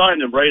why we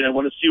signed him, right? I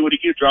want to see what he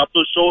can drop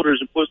those shoulders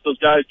and push those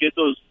guys, get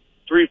those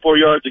 3-4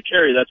 yards to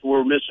carry. That's what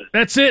we're missing.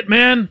 That's it,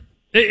 man.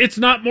 It's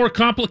not more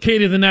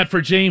complicated than that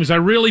for James. I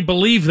really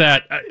believe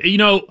that.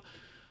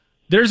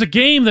 There's a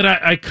game that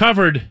I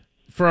covered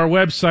for our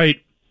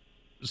website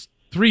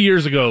 3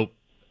 years ago,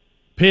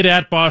 Pitt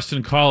at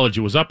Boston College.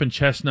 It was up in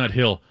Chestnut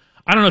Hill.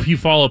 I don't know if you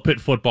follow Pitt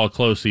football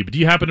closely, but do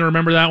you happen to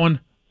remember that one?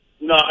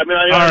 No, I mean,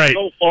 I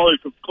don't follow it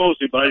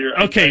closely, but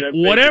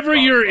whatever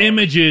your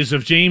image is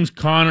of James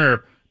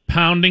Conner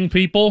pounding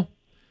people,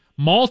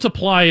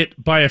 multiply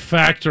it by a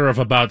factor of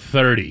about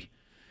 30.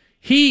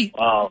 He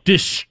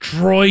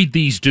destroyed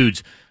these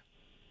dudes.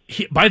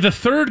 By the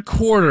third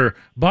quarter,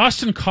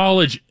 Boston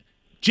College,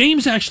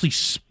 James actually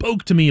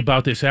spoke to me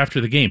about this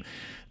after the game.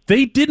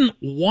 They didn't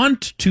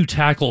want to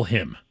tackle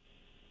him.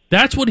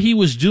 That's what he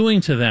was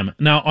doing to them.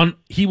 Now,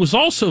 he was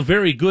also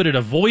very good at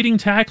avoiding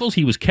tackles.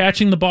 He was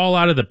catching the ball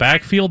out of the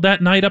backfield that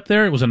night up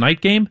there. It was a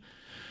night game.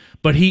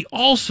 But he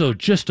also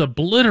just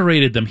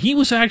obliterated them. He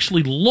was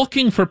actually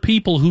looking for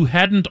people who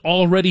hadn't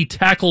already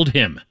tackled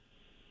him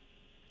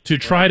to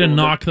try to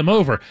knock them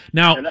over.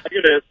 Now, and I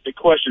got a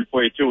question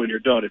for you too when you're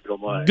done, if you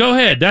don't mind. Go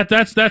ahead.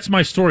 That's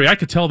my story. I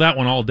could tell that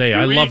one all day.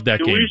 I love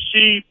that game.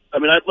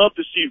 I'd love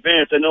to see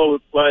Vance. I know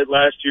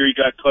last year he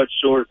got cut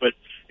short, but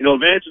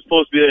Vance is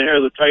supposed to be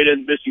the tight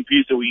end missing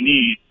piece that we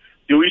need.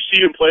 Do we see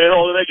him play at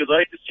all tonight? Because I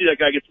like to see that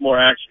guy get some more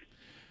action.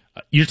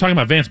 You're talking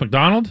about Vance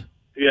McDonald?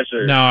 Yes,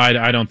 sir. No,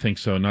 I don't think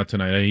so. Not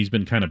tonight. He's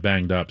been kind of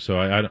banged up,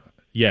 so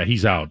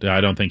he's out. I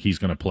don't think he's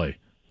going to play.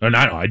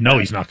 I know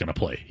he's not going to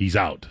play. He's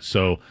out.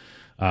 So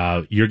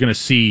you're going to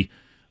see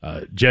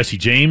Jesse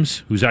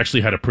James, who's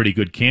actually had a pretty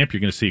good camp. You're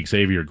going to see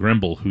Xavier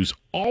Grimble, who's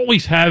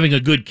always having a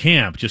good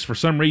camp, just for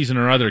some reason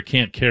or other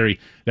can't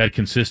carry that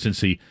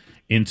consistency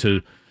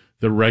into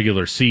the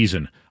regular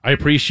season. I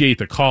appreciate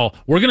the call.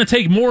 We're going to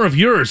take more of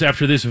yours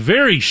after this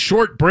very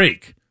short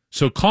break.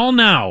 So call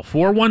now,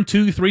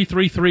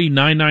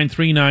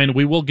 412-333-9939.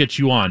 We will get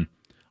you on.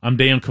 I'm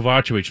Dan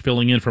Kovacevic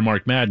filling in for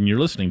Mark Madden. You're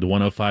listening to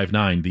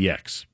 105.9 The X.